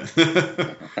compliment.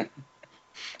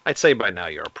 I'd say by now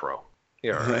you're a pro.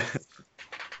 You're all right.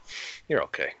 You're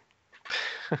okay.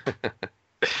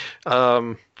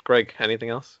 Greg, anything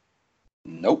else?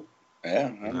 Nope.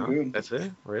 Yeah, I'm good. That's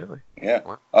it? Really? Yeah.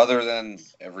 Wow. Other than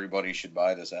everybody should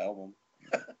buy this album.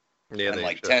 Yeah, and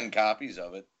like 10 copies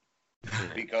of it.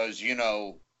 Because,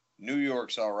 New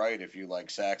York's all right if you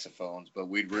like saxophones, but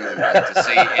we'd really like to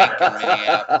see Ink in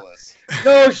Minneapolis.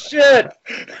 No shit.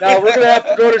 Now we're gonna have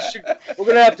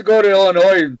to go to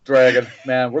Illinois, Dragon.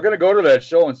 Man, we're gonna go to that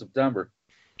show in September.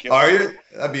 Are you?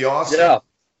 That'd be awesome. Yeah.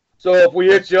 So if we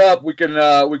hit you up, we can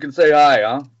say hi,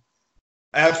 huh?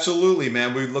 Absolutely,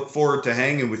 man. We look forward to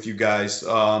hanging with you guys.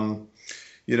 I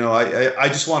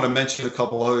just want to mention a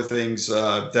couple other things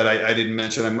that I didn't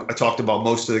mention. I talked about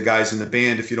most of the guys in the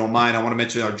band. If you don't mind, I want to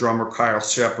mention our drummer Kyle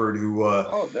Shepard, who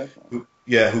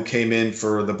came in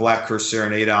for the Black Curse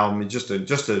Serenade album. Just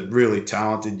a really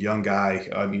talented young guy.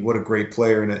 I mean, what a great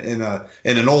player and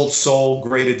an old soul.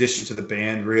 Great addition to the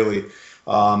band. Really,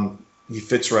 he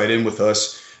fits right in with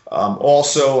us.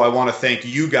 Also, I want to thank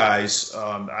you guys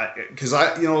because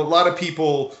a lot of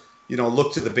people.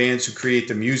 Look to the bands who create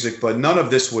the music, but none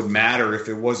of this would matter if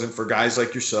it wasn't for guys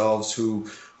like yourselves who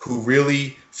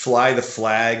really fly the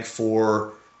flag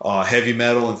for heavy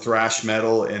metal and thrash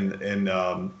metal and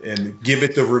give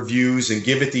it the reviews and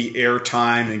give it the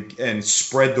airtime and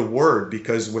spread the word,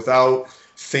 because without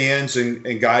fans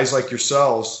and guys like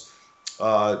yourselves,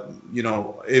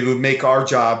 it would make our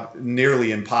job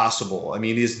nearly impossible. I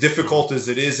mean, as difficult as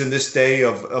it is in this day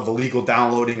of illegal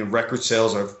downloading and record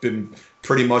sales, I've been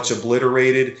pretty much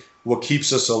obliterated. What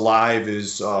keeps us alive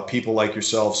is people like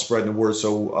yourself spreading the word.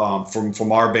 So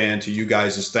from our band to you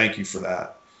guys, is thank you for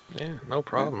that. Yeah, no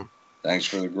problem. Thanks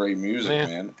for the great music,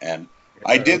 man. And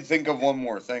I did think of one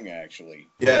more thing, actually.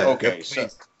 Yeah. Okay,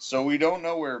 so we don't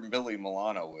know where Billy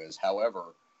Milano is.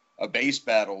 However, a bass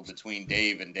battle between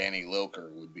Dave and Danny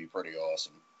Lilker would be pretty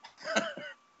awesome.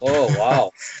 Oh,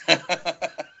 wow.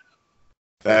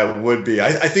 That would be.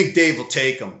 I think Dave will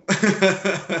take him.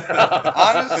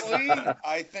 Honestly,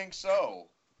 I think so.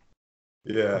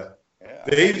 Yeah.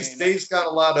 Dave's got a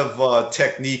lot of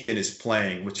technique in his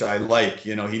playing, which I like.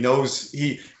 He knows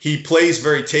he plays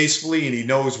very tastefully, and he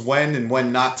knows when and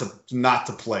when not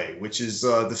to play, which is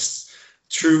the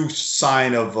true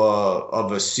sign of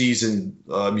a seasoned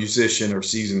musician or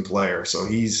seasoned player. So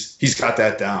he's got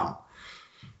that down.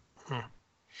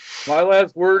 My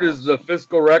last word is the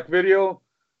Fiscal Rec video.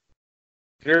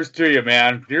 Here's to you,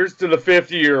 man. Here's to the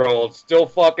 50-year-old still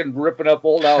fucking ripping up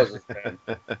old houses, man.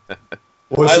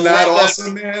 Wasn't that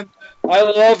awesome, man? I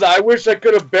love that. I wish I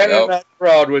could have been in that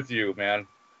crowd with you, man.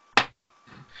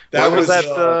 That was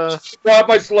brought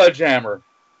my sledgehammer.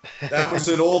 That was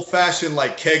an old-fashioned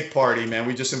keg party, man.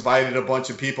 We just invited a bunch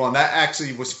of people, and that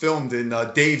actually was filmed in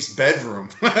Dave's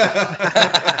bedroom.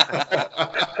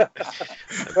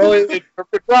 Well, it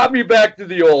brought me back to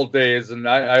the old days, and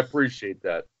I appreciate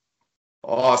that.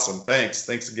 Awesome.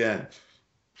 Thanks again.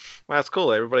 Well, that's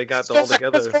cool. Everybody got all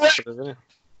together.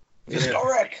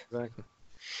 Exactly.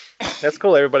 That's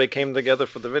cool. Everybody came together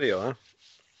for the video, huh?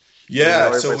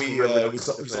 Yeah, so it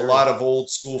was a lot of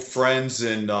old school friends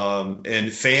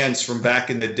and fans from back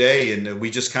in the day, and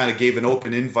we just kind of gave an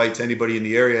open invite to anybody in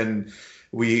the area, and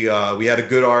we had a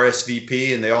good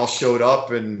RSVP, and they all showed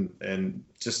up, and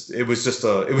it was just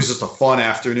a fun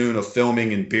afternoon of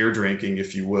filming and beer drinking,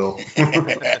 if you will.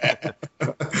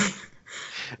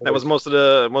 That was most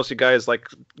of you guys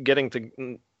getting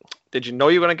to. Did you know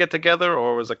you were going to get together,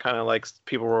 or was it kind of like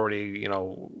people were already,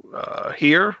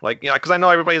 here? Because I know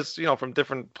everybody's, from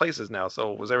different places now.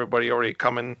 So was everybody already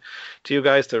coming to you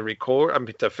guys to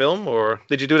record, to film, or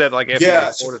did you do that after you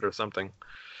recorded or something?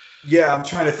 Yeah, I'm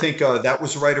trying to think. That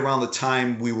was right around the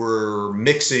time we were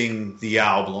mixing the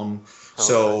album. Okay.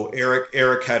 So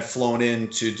Eric had flown in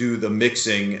to do the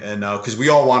mixing, and because we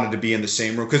all wanted to be in the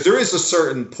same room, because there is a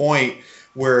certain point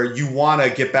where you want to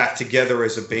get back together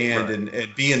as a band, right,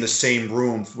 and be in the same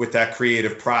room with that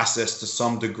creative process to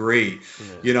some degree.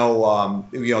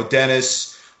 Yeah.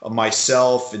 Dennis,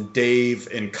 myself and Dave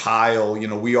and Kyle,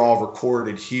 we all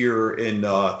recorded here in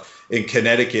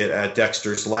Connecticut at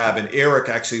Dexter's Lab, and Eric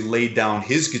actually laid down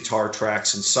his guitar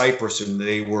tracks in Cyprus, and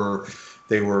they were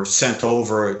sent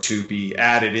over to be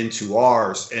added into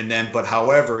ours. And then, but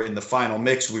however, in the final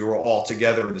mix, we were all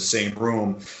together in the same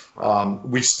room.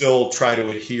 We still try to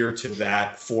adhere to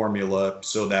that formula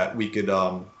so that we could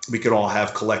all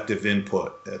have collective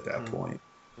input at that point.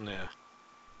 Yeah.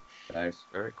 Nice.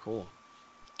 Very cool.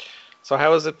 So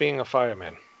how is it being a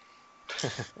fireman?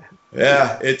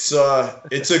 Yeah, it's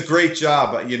a great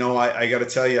job. I got to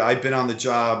tell you, I've been on the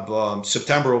job.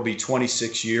 September will be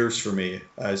 26 years for me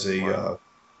as a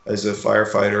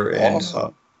firefighter.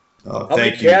 Awesome. And how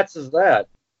many cats is that?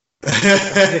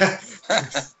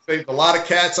 A lot of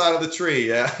cats out of the tree.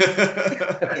 Yeah.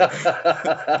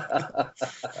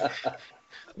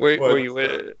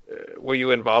 Were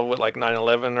you involved with like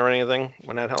 9/11 or anything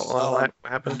when that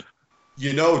happened?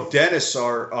 Dennis,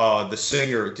 the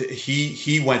singer,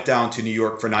 he went down to New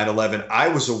York for 9/11. I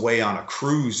was away on a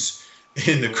cruise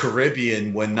in the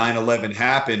Caribbean when 9/11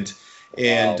 happened,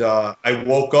 and Wow. I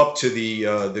woke up to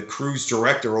the cruise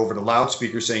director over the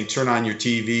loudspeaker saying, "Turn on your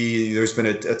TV. There's been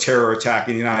a terror attack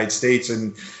in the United States."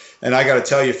 And I got to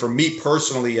tell you, for me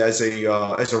personally, as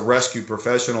a rescue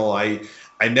professional, I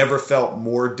never felt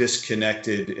more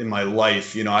disconnected in my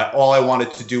life. All I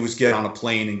wanted to do was get on a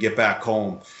plane and get back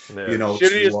home. Yeah.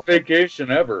 Shittiest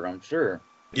vacation ever, I'm sure.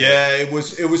 Yeah, it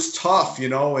was tough, and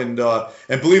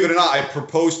believe it or not, I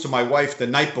proposed to my wife the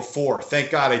night before. Thank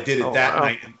God I did it that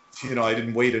night. I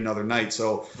didn't wait another night.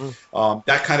 So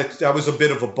that was a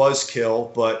bit of a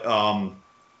buzzkill, but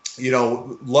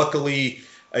luckily,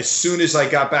 as soon as I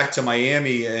got back to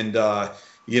Miami and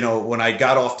when I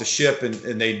got off the ship and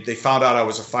they found out I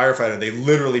was a firefighter, they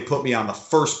literally put me on the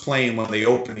first plane when they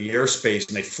opened the airspace,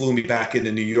 and they flew me back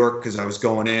into New York because I was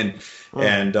going in.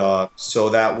 And so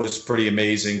that was pretty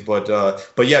amazing. But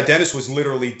yeah, Dennis was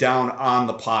literally down on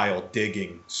the pile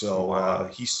digging. So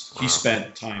he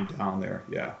spent time down there.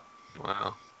 Yeah.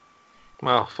 Wow.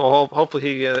 Well, hopefully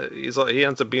he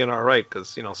ends up being all right,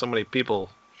 because so many people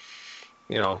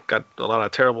got a lot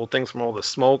of terrible things from all the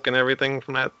smoke and everything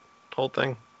from that whole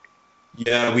thing.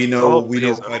 Yeah, we know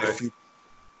quite a few.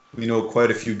 We know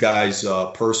quite a few guys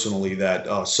personally that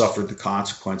suffered the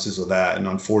consequences of that, and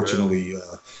unfortunately,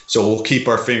 so we'll keep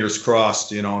our fingers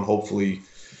crossed, and hopefully,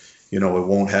 it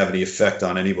won't have any effect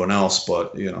on anyone else.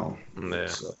 But Yeah.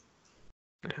 So.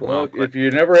 Well, if you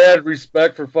never had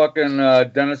respect for fucking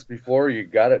Dennis before, you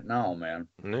got it now, man.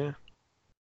 Yeah.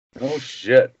 Oh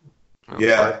shit.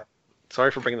 Yeah.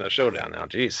 Sorry for bringing the show down now.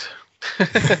 Jeez.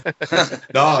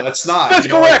 No, that's not. That's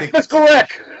correct. That's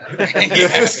correct.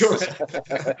 That's correct.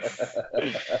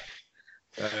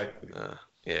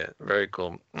 Yeah, very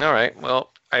cool. All right.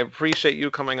 Well, I appreciate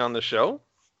you coming on the show,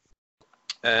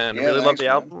 and really love the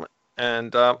album.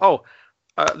 And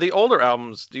the older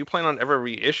albums, do you plan on ever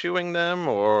reissuing them,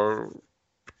 or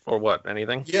what?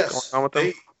 Anything? Yes, going on with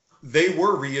them? They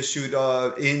were reissued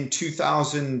in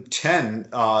 2010.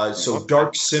 So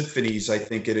Dark Symphonies, I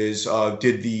think it is,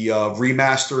 did the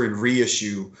remaster and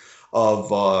reissue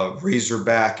of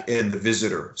Razorback and The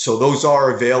Visitor. So those are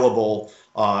available.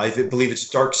 I believe it's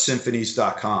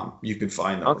darksymphonies.com. You can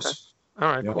find those. Okay.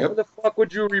 All right. Cool. Why the fuck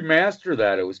would you remaster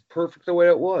that? It was perfect the way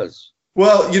it was.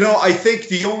 Well, I think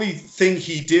the only thing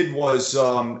he did was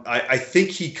I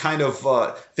think he kind of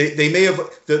they may have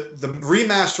the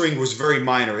remastering was very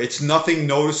minor. It's nothing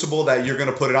noticeable that you're going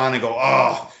to put it on and go,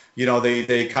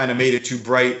 they kind of made it too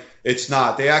bright. It's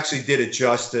not. They actually did it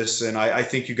justice, and I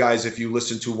think you guys, if you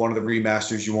listen to one of the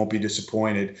remasters, you won't be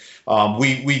disappointed.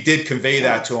 We did convey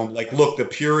that to him. Like, look, the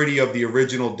purity of the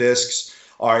original discs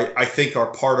I think are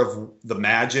part of the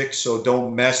magic, so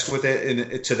don't mess with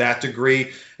it to that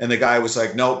degree. And the guy was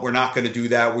like, "Nope, we're not going to do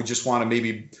that. We just want to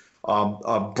maybe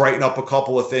brighten up a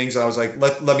couple of things." I was like,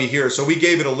 "Let me hear it." So we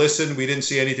gave it a listen. We didn't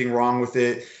see anything wrong with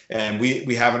it, and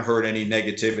we haven't heard any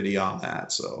negativity on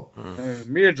that. So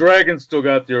me and Dragon still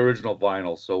got the original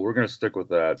vinyl, so we're going to stick with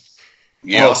that.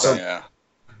 Yeah, awesome.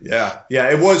 Yeah.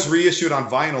 It was reissued on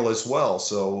vinyl as well.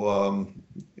 So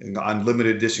on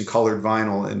limited edition colored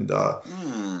vinyl, and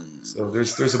so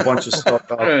there's a bunch of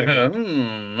stuff out there.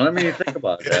 Let me think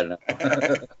about that now.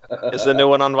 Is the new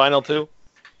one on vinyl too?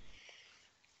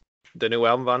 The new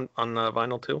album on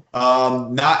vinyl too?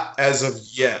 Not as of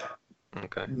yet.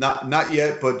 Okay. Not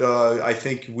yet, but I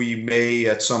think we may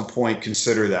at some point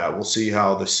consider that. We'll see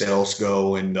how the sales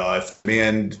go, and if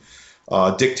demand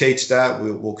dictates that,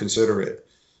 we'll consider it.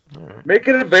 Right. Make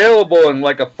it available in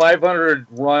like a 500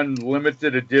 run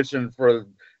limited edition for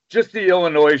just the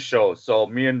Illinois show. So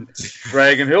me and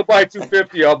Dragon, he'll buy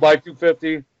 250, I'll buy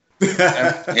 250.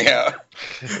 Yeah.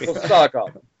 We'll stock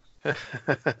up.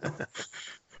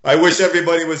 I wish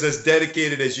everybody was as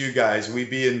dedicated as you guys.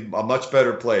 We'd be in a much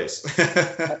better place.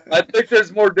 I think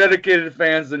there's more dedicated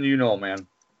fans than you know, man.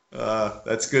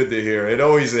 That's good to hear. It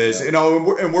always is. Yeah. You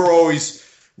know, and we're always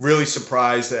really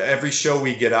surprised that every show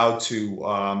we get out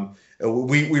to.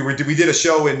 We did a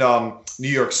show in New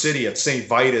York City at St.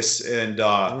 Vitus, and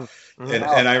I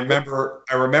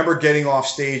remember getting off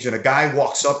stage, and a guy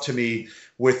walks up to me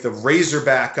with the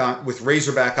Razorback on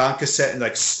cassette and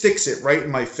like sticks it right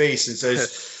in my face and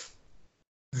says,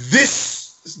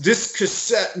 This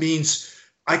cassette means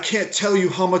I can't tell you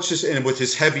how much this, and with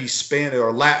his heavy Spanish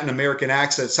or Latin American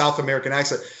accent, South American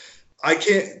accent, I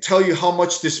can't tell you how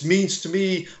much this means to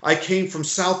me. I came from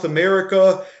South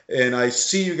America and I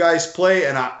see you guys play,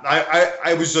 and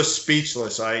I was just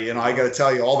speechless. I got to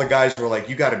tell you, all the guys were like,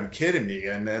 "You got to be kidding me!"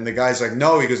 And the guy's like,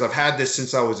 "No," he goes, "I've had this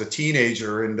since I was a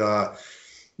teenager," and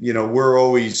we're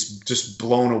always just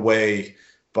blown away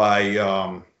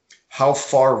by how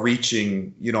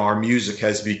far-reaching our music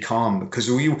has become, because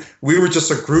we were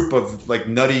just a group of like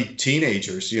nutty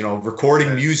teenagers,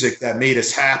 recording music that made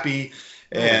us happy,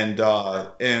 and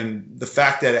the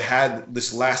fact that it had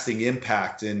this lasting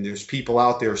impact, and there's people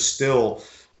out there still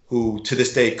who to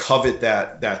this day covet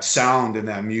that sound and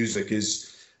that music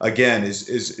is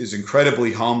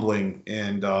incredibly humbling,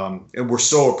 and we're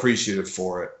so appreciative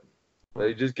for it.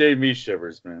 They just gave me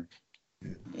shivers, man.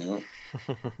 Yeah.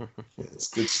 It's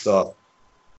good stuff.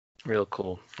 Real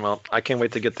cool. Well, I can't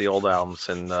wait to get the old albums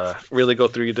and really go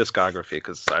through your discography,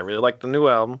 because I really like the new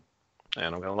album,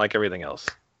 and I'm gonna like everything else.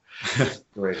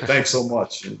 Great, thanks so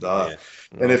much. And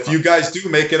if you guys do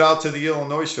make it out to the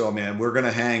Illinois show, man, we're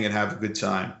gonna hang and have a good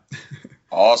time.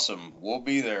 Awesome, we'll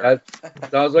be there. That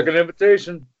sounds like an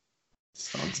invitation.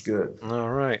 Sounds good. All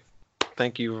right.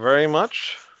 Thank you very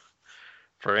much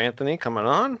for Anthony coming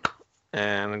on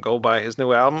and go buy his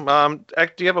new album. Do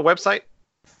you have a website?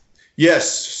 Yes.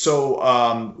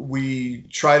 So we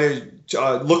try to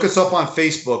look us up on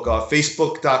Facebook,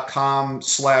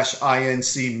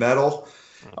 facebook.com/INC Metal.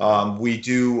 We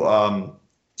do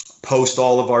post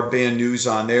all of our band news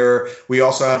on there. We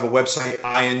also have a website,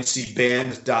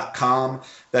 incband.com.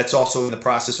 That's also in the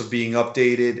process of being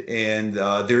updated. And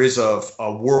there is a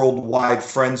worldwide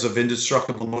Friends of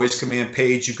Indestructible Noise Command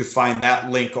page. You could find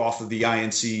that link off of the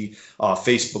INC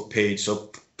Facebook page. So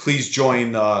please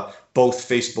join both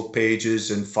Facebook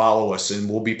pages and follow us. And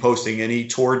we'll be posting any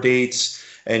tour dates,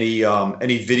 any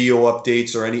video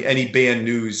updates, or any band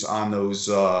news on those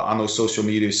social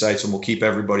media sites, and we'll keep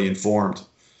everybody informed.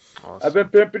 Awesome. I've been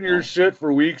pimping your shit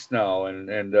for weeks now, and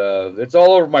it's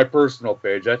all over my personal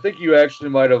page. I think you actually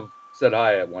might have said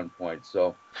hi at one point,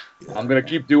 so I'm going to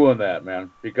keep doing that,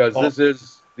 man, because this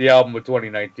is the album of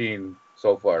 2019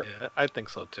 so far. Yeah, I think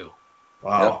so, too.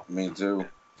 Wow. Yep, me too.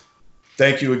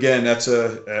 Thank you again. That's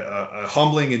a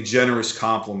humbling and generous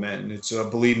compliment, and it's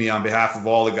believe me, on behalf of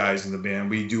all the guys in the band,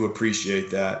 we do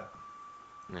appreciate that.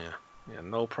 Yeah,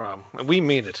 no problem. We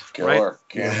mean it, Killer. right?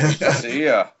 Can't wait to see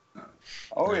ya.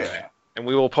 Oh, yeah. Right. And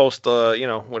we will post,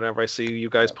 whenever I see you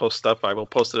guys post stuff, I will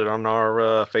post it on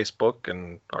our Facebook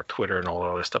and our Twitter and all the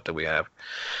other stuff that we have.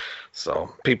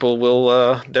 So people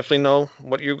will definitely know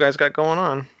what you guys got going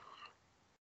on.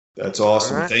 That's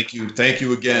awesome. Right. Thank you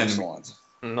again. Excellent.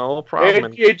 No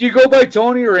problem. Hey, do you go by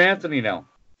Tony or Anthony now?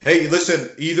 Hey,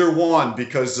 listen, either one,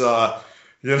 because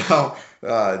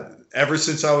ever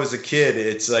since I was a kid,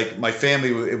 it's like my family.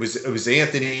 It was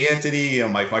Anthony.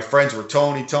 My friends were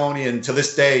Tony, and to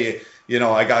this day,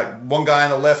 I got one guy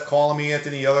on the left calling me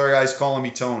Anthony, the other guy's calling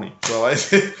me Tony. So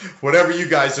whatever you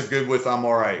guys are good with, I'm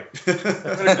all right. I'm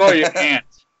gonna call you Ant.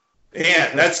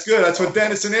 Ant, that's good. That's what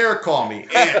Dennis and Eric call me.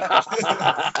 Ant.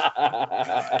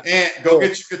 Ant, go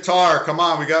get your guitar. Come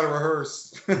on, we got to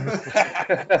rehearse.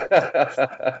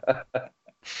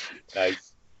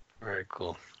 Nice. Very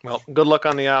cool. Well, good luck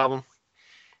on the album,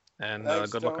 and Thanks,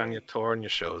 good luck on Tony. your tour and your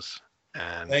shows.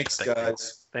 And Thanks,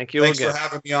 guys. Thank you Thanks again. for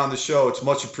having me on the show. It's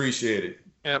much appreciated.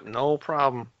 Yep, no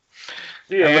problem.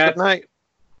 See ya, Have a Ant. good night.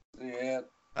 Yeah.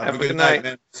 Have a good night,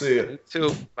 man. See you. You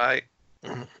too. Bye.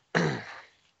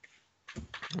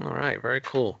 All right, very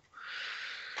cool.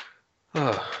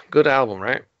 Good album,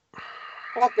 right?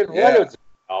 Fucking Yeah. right, it's an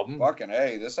album. Fucking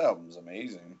hey, this album's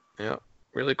amazing. Yeah,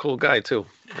 really cool guy too.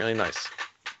 Really nice.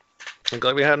 I'm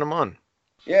glad we had him on.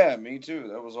 Yeah, me too.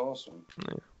 That was awesome.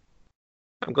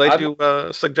 I'm glad you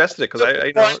suggested it, because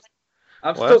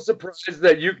I'm What? still surprised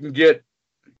that you can get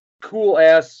cool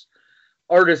ass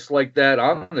artists like that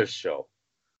on this show.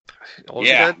 all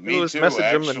yeah, you gotta me do is too,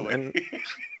 message them, actually. and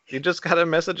you just gotta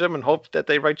message them and hope that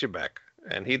they write you back.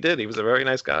 And he did. He was a very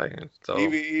nice guy. So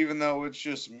even though it's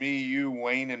just me, you,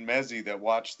 Wayne, and Mezzy that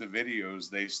watch the videos,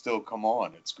 they still come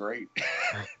on. It's great.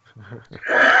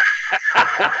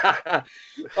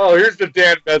 Oh, here's the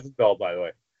Dan Mezenthal, by the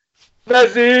way.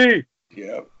 Mezzy!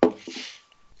 Yep.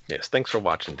 Yes, thanks for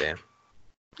watching, Dan.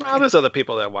 Well, there's other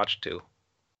people that watch too.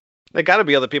 There got to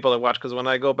be other people that watch, because when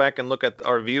I go back and look at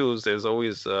our views, there's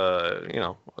always,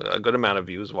 a good amount of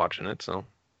views watching it. So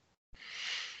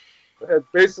That's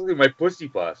basically my pussy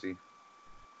posse.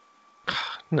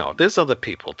 no, there's other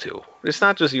people too. It's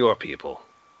not just your people.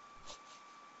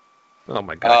 Oh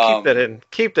my God! Keep that in.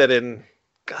 Keep that in.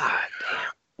 God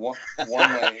damn.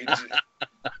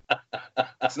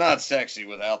 It's not sexy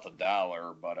without the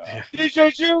dollar, but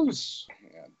DJ Juice.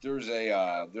 Yeah, there's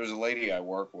a lady I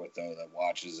work with though that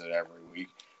watches it every week.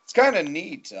 It's kind of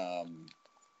neat.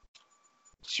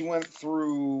 She went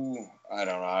through, I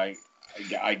don't know,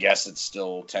 I guess it's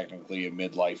still technically a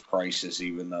midlife crisis,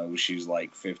 even though she's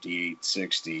like 58,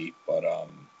 60. But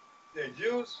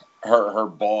her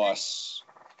boss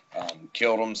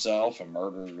killed himself and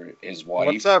murdered his wife.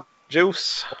 What's up,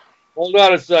 Juice? Hold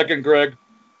on a second, Greg.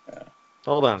 Yeah.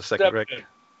 Hold on a second, Greg.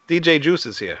 DJ Juice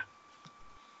is here.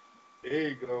 There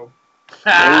you go.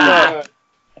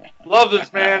 Love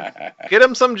this, man. Get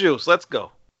him some juice. Let's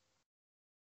go.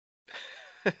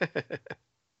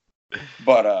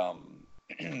 But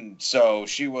so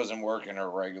she wasn't working her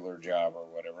regular job or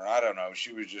whatever. I don't know.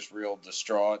 She was just real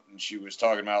distraught, and she was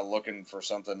talking about looking for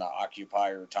something to occupy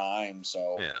her time.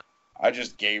 So yeah. I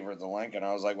just gave her the link, and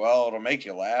I was like, well, it'll make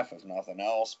you laugh if nothing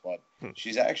else. But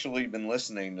she's actually been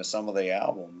listening to some of the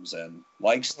albums and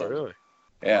likes them. Oh, really?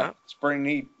 Yeah, wow. It's pretty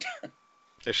neat.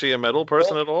 Is she a metal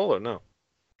person at all, or no?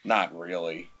 Not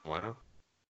really. Wow.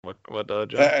 What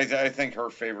John? I think her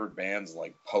favorite band's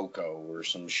like Poco or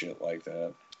some shit like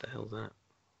that. What the hell's that?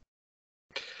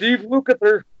 Steve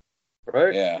Lukather,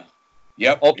 right? Yeah.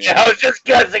 Yep. Okay, yeah. I was just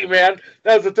guessing, man.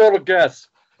 That was a total guess.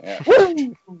 Yeah.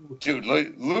 Dude,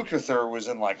 Lukather was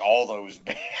in like all those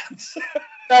bands.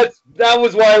 that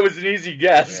was why it was an easy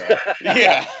guess.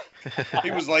 Yeah. He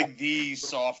was like the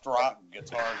soft rock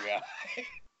guitar guy.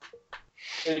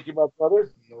 Thank you, my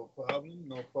brother. No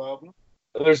problem.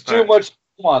 There's too much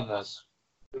on this.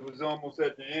 It was almost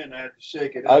at the end. I had to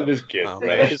shake it. I'm just kidding. Oh,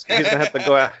 man. He's gonna have to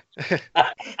go out.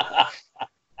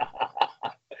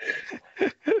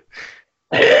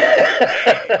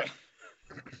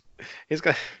 He's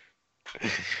gonna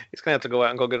have to go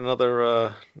out and go get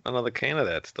another can of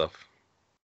that stuff.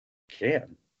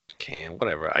 Can,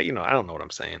 whatever. I don't know what I'm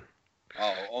saying.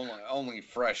 Oh, only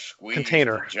fresh squeezed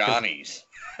container Johnny's.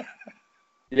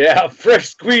 Yeah, fresh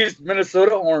squeezed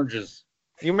Minnesota oranges.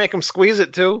 You make them squeeze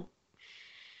it too.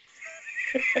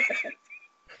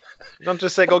 Don't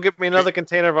just say, go get me another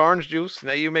container of orange juice.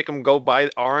 Now you make them go buy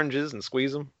oranges and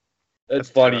squeeze them. That's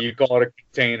funny. Terrible. You call it a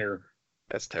container.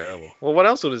 That's terrible. Well, what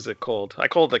else is it called? I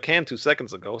called it a can 2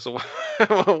 seconds ago. So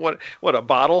what, a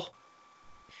bottle?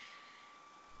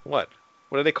 What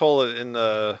do they call it in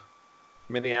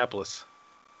Minneapolis?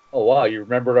 Oh, wow. You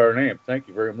remembered our name. Thank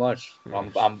you very much.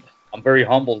 I'm very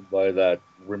humbled by that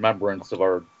remembrance of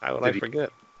our How would I forget?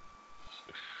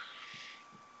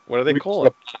 What do they call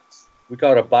it? We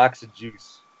call it a box of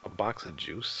juice. A box of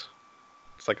juice?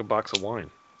 It's like a box of wine.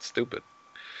 It's stupid.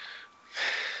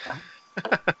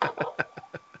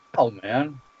 Oh,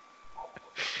 man.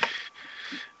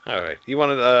 All right. You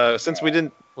wanted, since we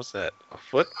didn't, what's that? A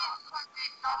foot?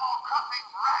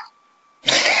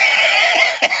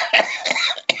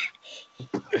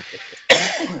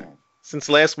 Since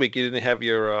last week you didn't have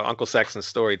your Uncle Saxon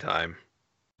story time.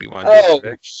 You want to do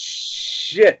it?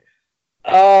 Shit.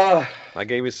 I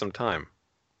gave you some time.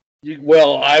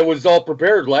 Well, I was all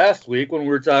prepared last week when we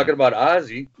were talking about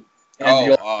Ozzy.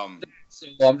 So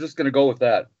I'm just going to go with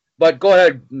that. But go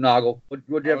ahead, Noggle. What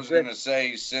do you have to say? I was going to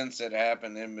say, since it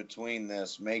happened in between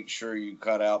this, make sure you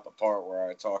cut out the part where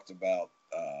I talked about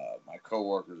my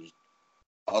coworker's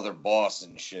other boss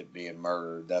and shit being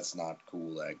murdered. That's not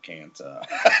cool. That can't.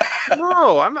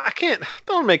 No, I can't.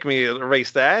 Don't make me erase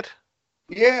that.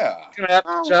 Yeah. That's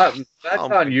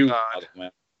on you,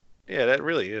 man. Yeah, that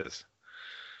really is.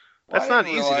 That's not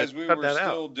easy to we were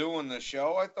still doing the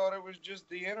show. I thought it was just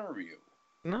the interview.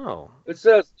 No. It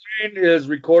says Shane is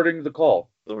recording the call.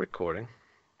 Still recording.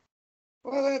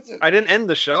 Well, that's it. I didn't end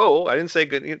the show. I didn't say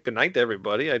good night to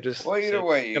everybody. I just well, either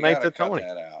way, you good night to cut Tony.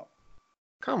 That out.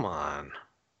 Come on.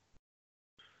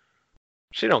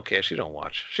 She don't care. She don't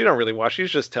watch. She don't really watch.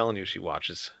 She's just telling you she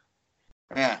watches.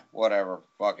 Yeah, whatever.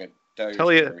 Fuck it. Tell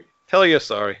her you're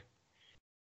sorry.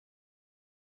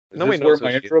 Is this where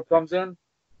my intro comes in?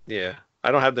 Yeah.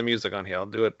 I don't have the music on here. I'll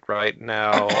do it right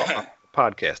now on the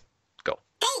podcast. Go.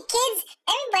 Hey, kids.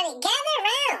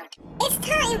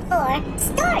 time for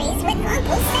Stories with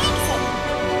Uncle Saxon.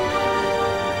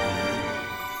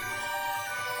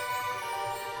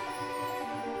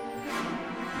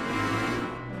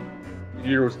 The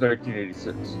year was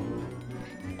 1986.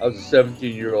 I was a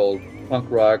 17-year-old punk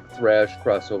rock, thrash,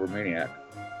 crossover maniac.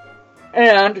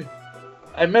 And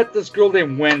I met this girl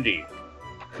named Wendy,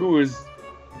 who is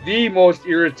the most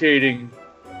irritating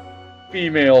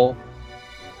female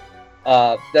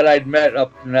that I'd met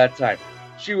up to that time.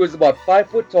 She was about 5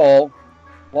 foot tall,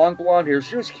 long blonde hair.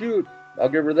 She was cute, I'll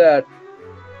give her that.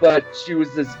 But she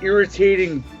was this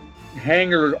irritating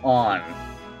hanger-on.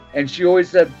 And she always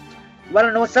said, "You want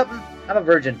to know something? I'm a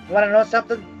virgin. You want to know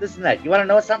something? This and that. You want to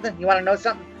know something? You want to know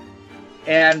something?"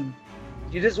 And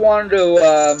you just wanted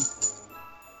to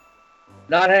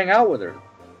not hang out with her.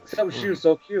 Except she was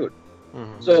so cute.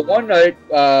 Mm-hmm. So one night,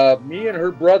 me and her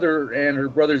brother and her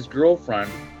brother's girlfriend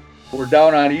were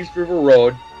down on East River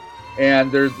Road,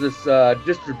 and there's this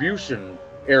distribution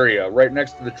area right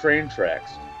next to the train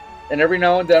tracks. And every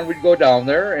now and then we'd go down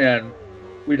there and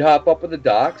we'd hop up in the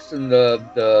docks, and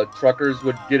the truckers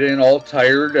would get in all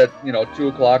tired at 2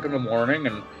 o'clock in the morning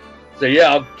and say,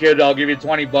 "Yeah, kid, I'll give you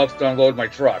 $20 to unload my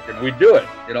truck," and we'd do it,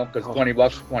 because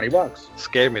 $20 is $20.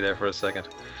 Scared me there for a second.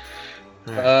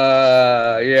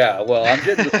 Yeah. Well, I'm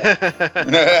getting to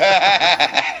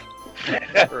that.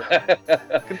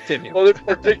 Continue. Well, this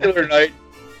particular night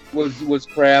was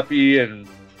crappy, and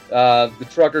the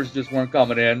truckers just weren't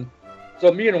coming in.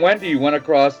 So me and Wendy went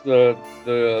across the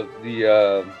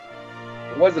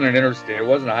it wasn't an interstate, it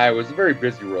wasn't a highway, it was a very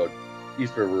busy road,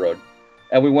 East River Road.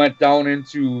 And we went down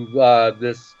into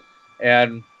this,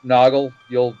 and Noggle,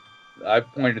 I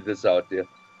pointed this out to you,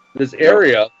 this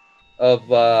area of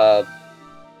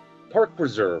Park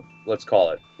Preserve, let's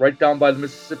call it, right down by the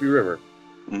Mississippi River.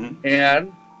 Mm-hmm.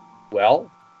 And, well,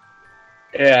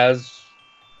 as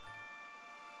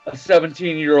a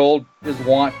 17-year-old is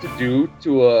wont to do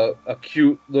to a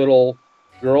cute little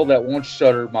girl that won't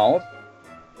shut her mouth,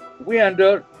 we end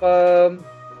up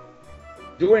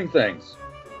doing things.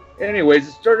 Anyways,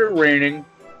 it started raining,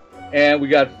 and we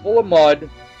got full of mud,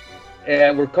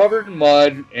 and we're covered in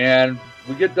mud, and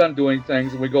we get done doing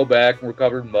things, and we go back, and we're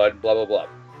covered in mud, blah, blah, blah.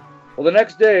 Well, the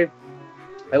next day,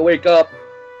 I wake up,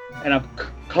 and I'm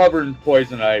covered in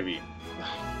poison ivy.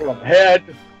 From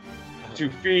head to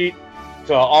feet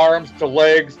to arms to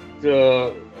legs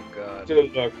to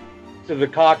the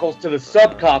cockles to the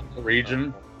subcockle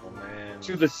region.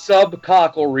 To the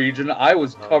subcockle region, I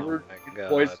was covered in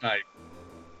poison ivy.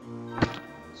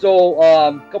 So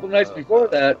a couple of nights before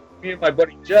that, me and my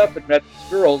buddy Jeff had met these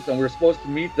girls, and we were supposed to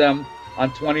meet them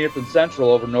on 20th and Central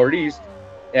over Northeast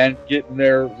and get in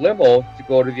their limo to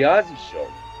go to the Ozzy show.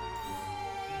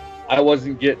 I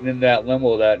wasn't getting in that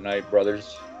limo that night,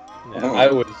 brothers. No.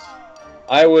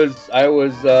 I was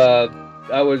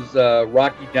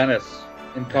Rocky Dennis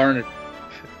incarnate.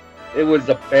 It was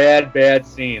a bad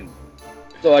scene.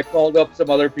 So I called up some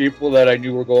other people that I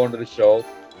knew were going to the show,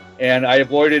 and I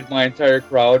avoided my entire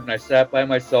crowd, and I sat by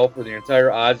myself for the entire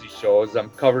Ozzy show as I'm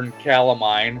covered in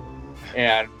calamine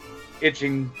and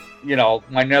itching,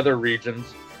 my nether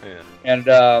regions. Yeah. And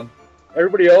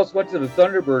everybody else went to the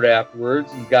Thunderbird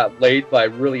afterwards and got laid by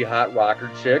really hot rocker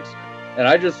chicks. And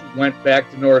I just went back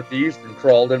to Northeast and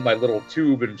crawled in my little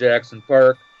tube in Jackson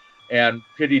Park and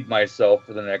pitied myself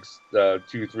for the next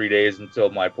 2-3 days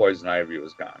until my poison ivy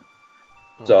was gone.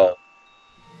 So,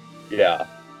 yeah.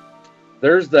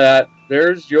 There's that.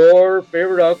 There's your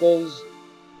favorite uncle's,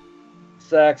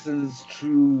 Saxon's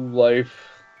true life,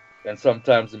 and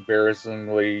sometimes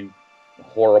embarrassingly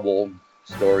horrible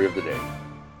story of the day.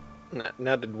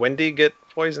 Now, did Wendy get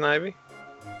poison ivy?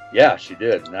 Yeah, she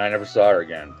did, and I never saw her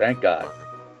again. Thank God.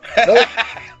 No,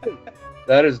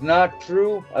 that is not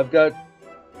true.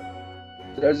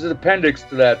 There's an appendix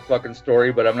to that fucking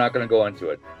story, but I'm not going to go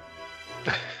into it.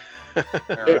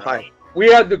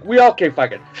 We had the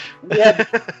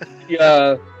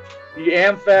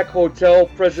Amfac Hotel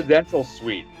Presidential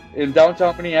Suite in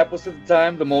downtown Minneapolis at the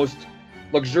time. The most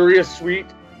luxurious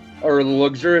suite or the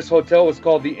luxurious hotel was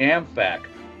called the Amfac.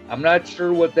 I'm not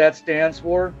sure what that stands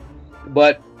for,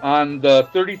 but on the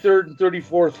 33rd and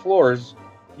 34th floors,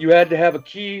 you had to have a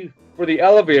key for the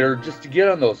elevator just to get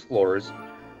on those floors.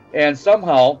 And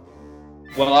somehow,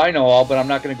 well, I know all, but I'm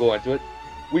not going to go into it,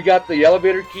 we got the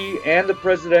elevator key and the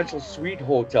presidential suite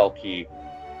hotel key.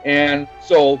 And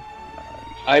so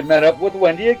I met up with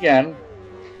Wendy again,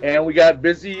 and we got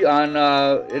busy on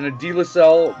in a De La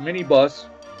Salle minibus.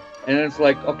 And it's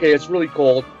like, okay, it's really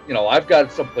cold. I've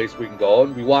got someplace we can go.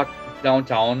 And we walked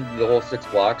downtown, the whole 6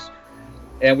 blocks.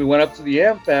 And we went up to the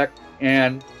Amfac,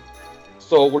 and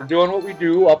So we're doing what we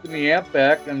do up in the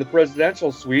Amphitheater and the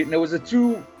presidential suite, and it was a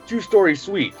two-story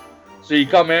suite. So you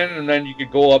come in, and then you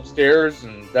could go upstairs,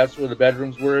 and that's where the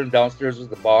bedrooms were, and downstairs was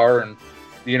the bar and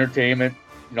the entertainment,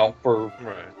 for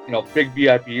big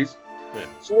VIPs. Yeah.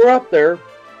 So we're up there,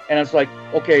 and it's like,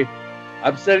 okay,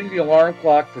 I'm setting the alarm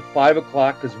clock for 5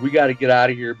 o'clock because we got to get out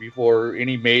of here before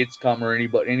any maids come or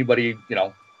anybody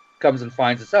comes and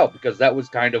finds us out, because that was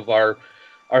kind of our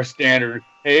standard.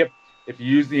 Hey, if you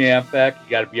use the Amphitheater, you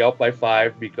got to be out by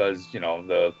 5 because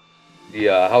the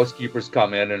housekeepers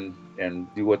come in and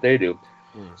do what they do.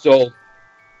 So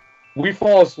we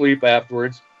fall asleep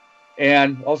afterwards,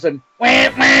 and all of a sudden,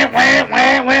 wham,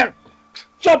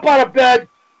 jump out of bed,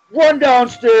 run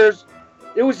downstairs.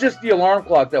 It was just the alarm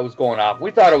clock that was going off. We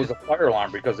thought it was a fire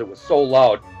alarm because it was so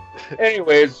loud.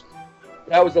 Anyways,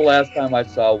 that was the last time I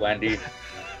saw Wendy,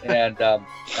 and I'm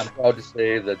proud to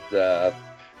say that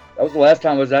that was the last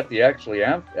time I was at the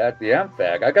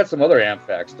Amphitheater. I got some other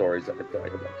Amphitheater stories I could tell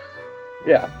you about.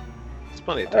 Yeah. It's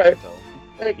plenty of All time right. to tell.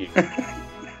 Thank you.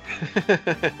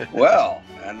 Well,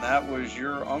 and that was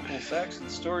your Uncle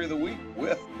Saxon's Story of the Week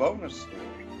with bonus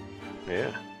story.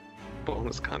 Yeah.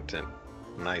 Bonus content.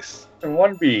 Nice. And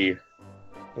 1B.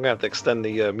 I'm going to have to extend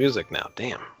the music now.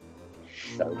 Damn.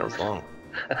 That was long.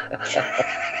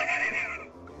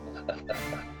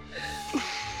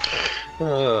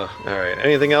 All right.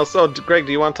 Anything else? Oh, Greg,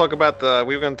 do you want to talk about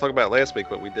we were going to talk about last week,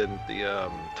 but we did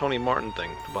the Tony Martin thing,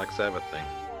 the Black Sabbath thing.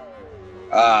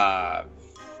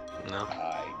 No.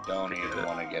 I don't even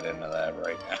want to get into that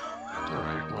right now. All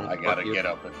right. Well, I gotta get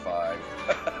up at 5.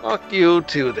 Fuck you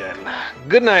too, then.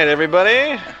 Good night,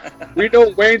 everybody. We know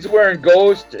Wayne's wearing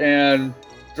Ghost, and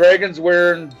Dragon's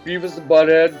wearing Beavis and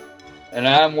Butthead, and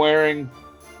I'm wearing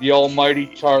the almighty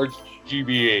charged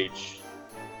GBH.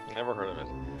 Never heard of it.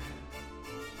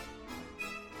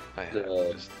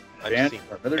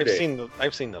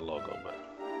 I've seen the logo, but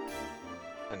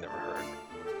I never heard.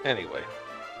 Anyway,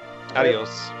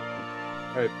 adios.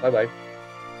 All right, bye-bye.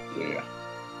 Yeah.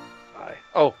 Bye.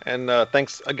 Oh, and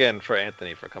thanks again for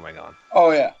Anthony for coming on.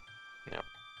 Oh yeah. Yeah.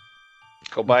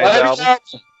 Go buy his album.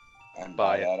 And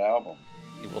Buy buy it. that album.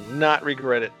 You will not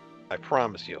regret it. I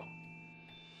promise you.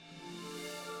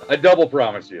 I double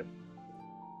promise you.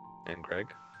 And Greg?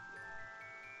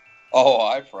 Oh,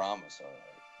 I promise. All right.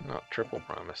 No, triple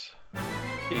promise.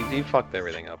 He fucked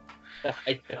everything up.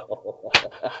 I know.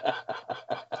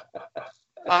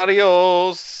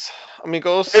 Adios,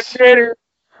 amigos. Later.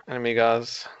 And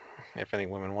amigas. If any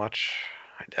women watch,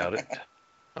 I doubt it.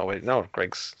 Oh, wait, no.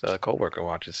 Greg's co-worker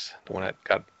watches. The one that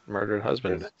got murdered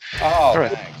husband. Oh, All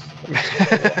right.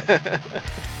 thanks.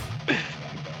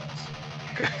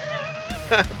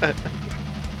 Thanks.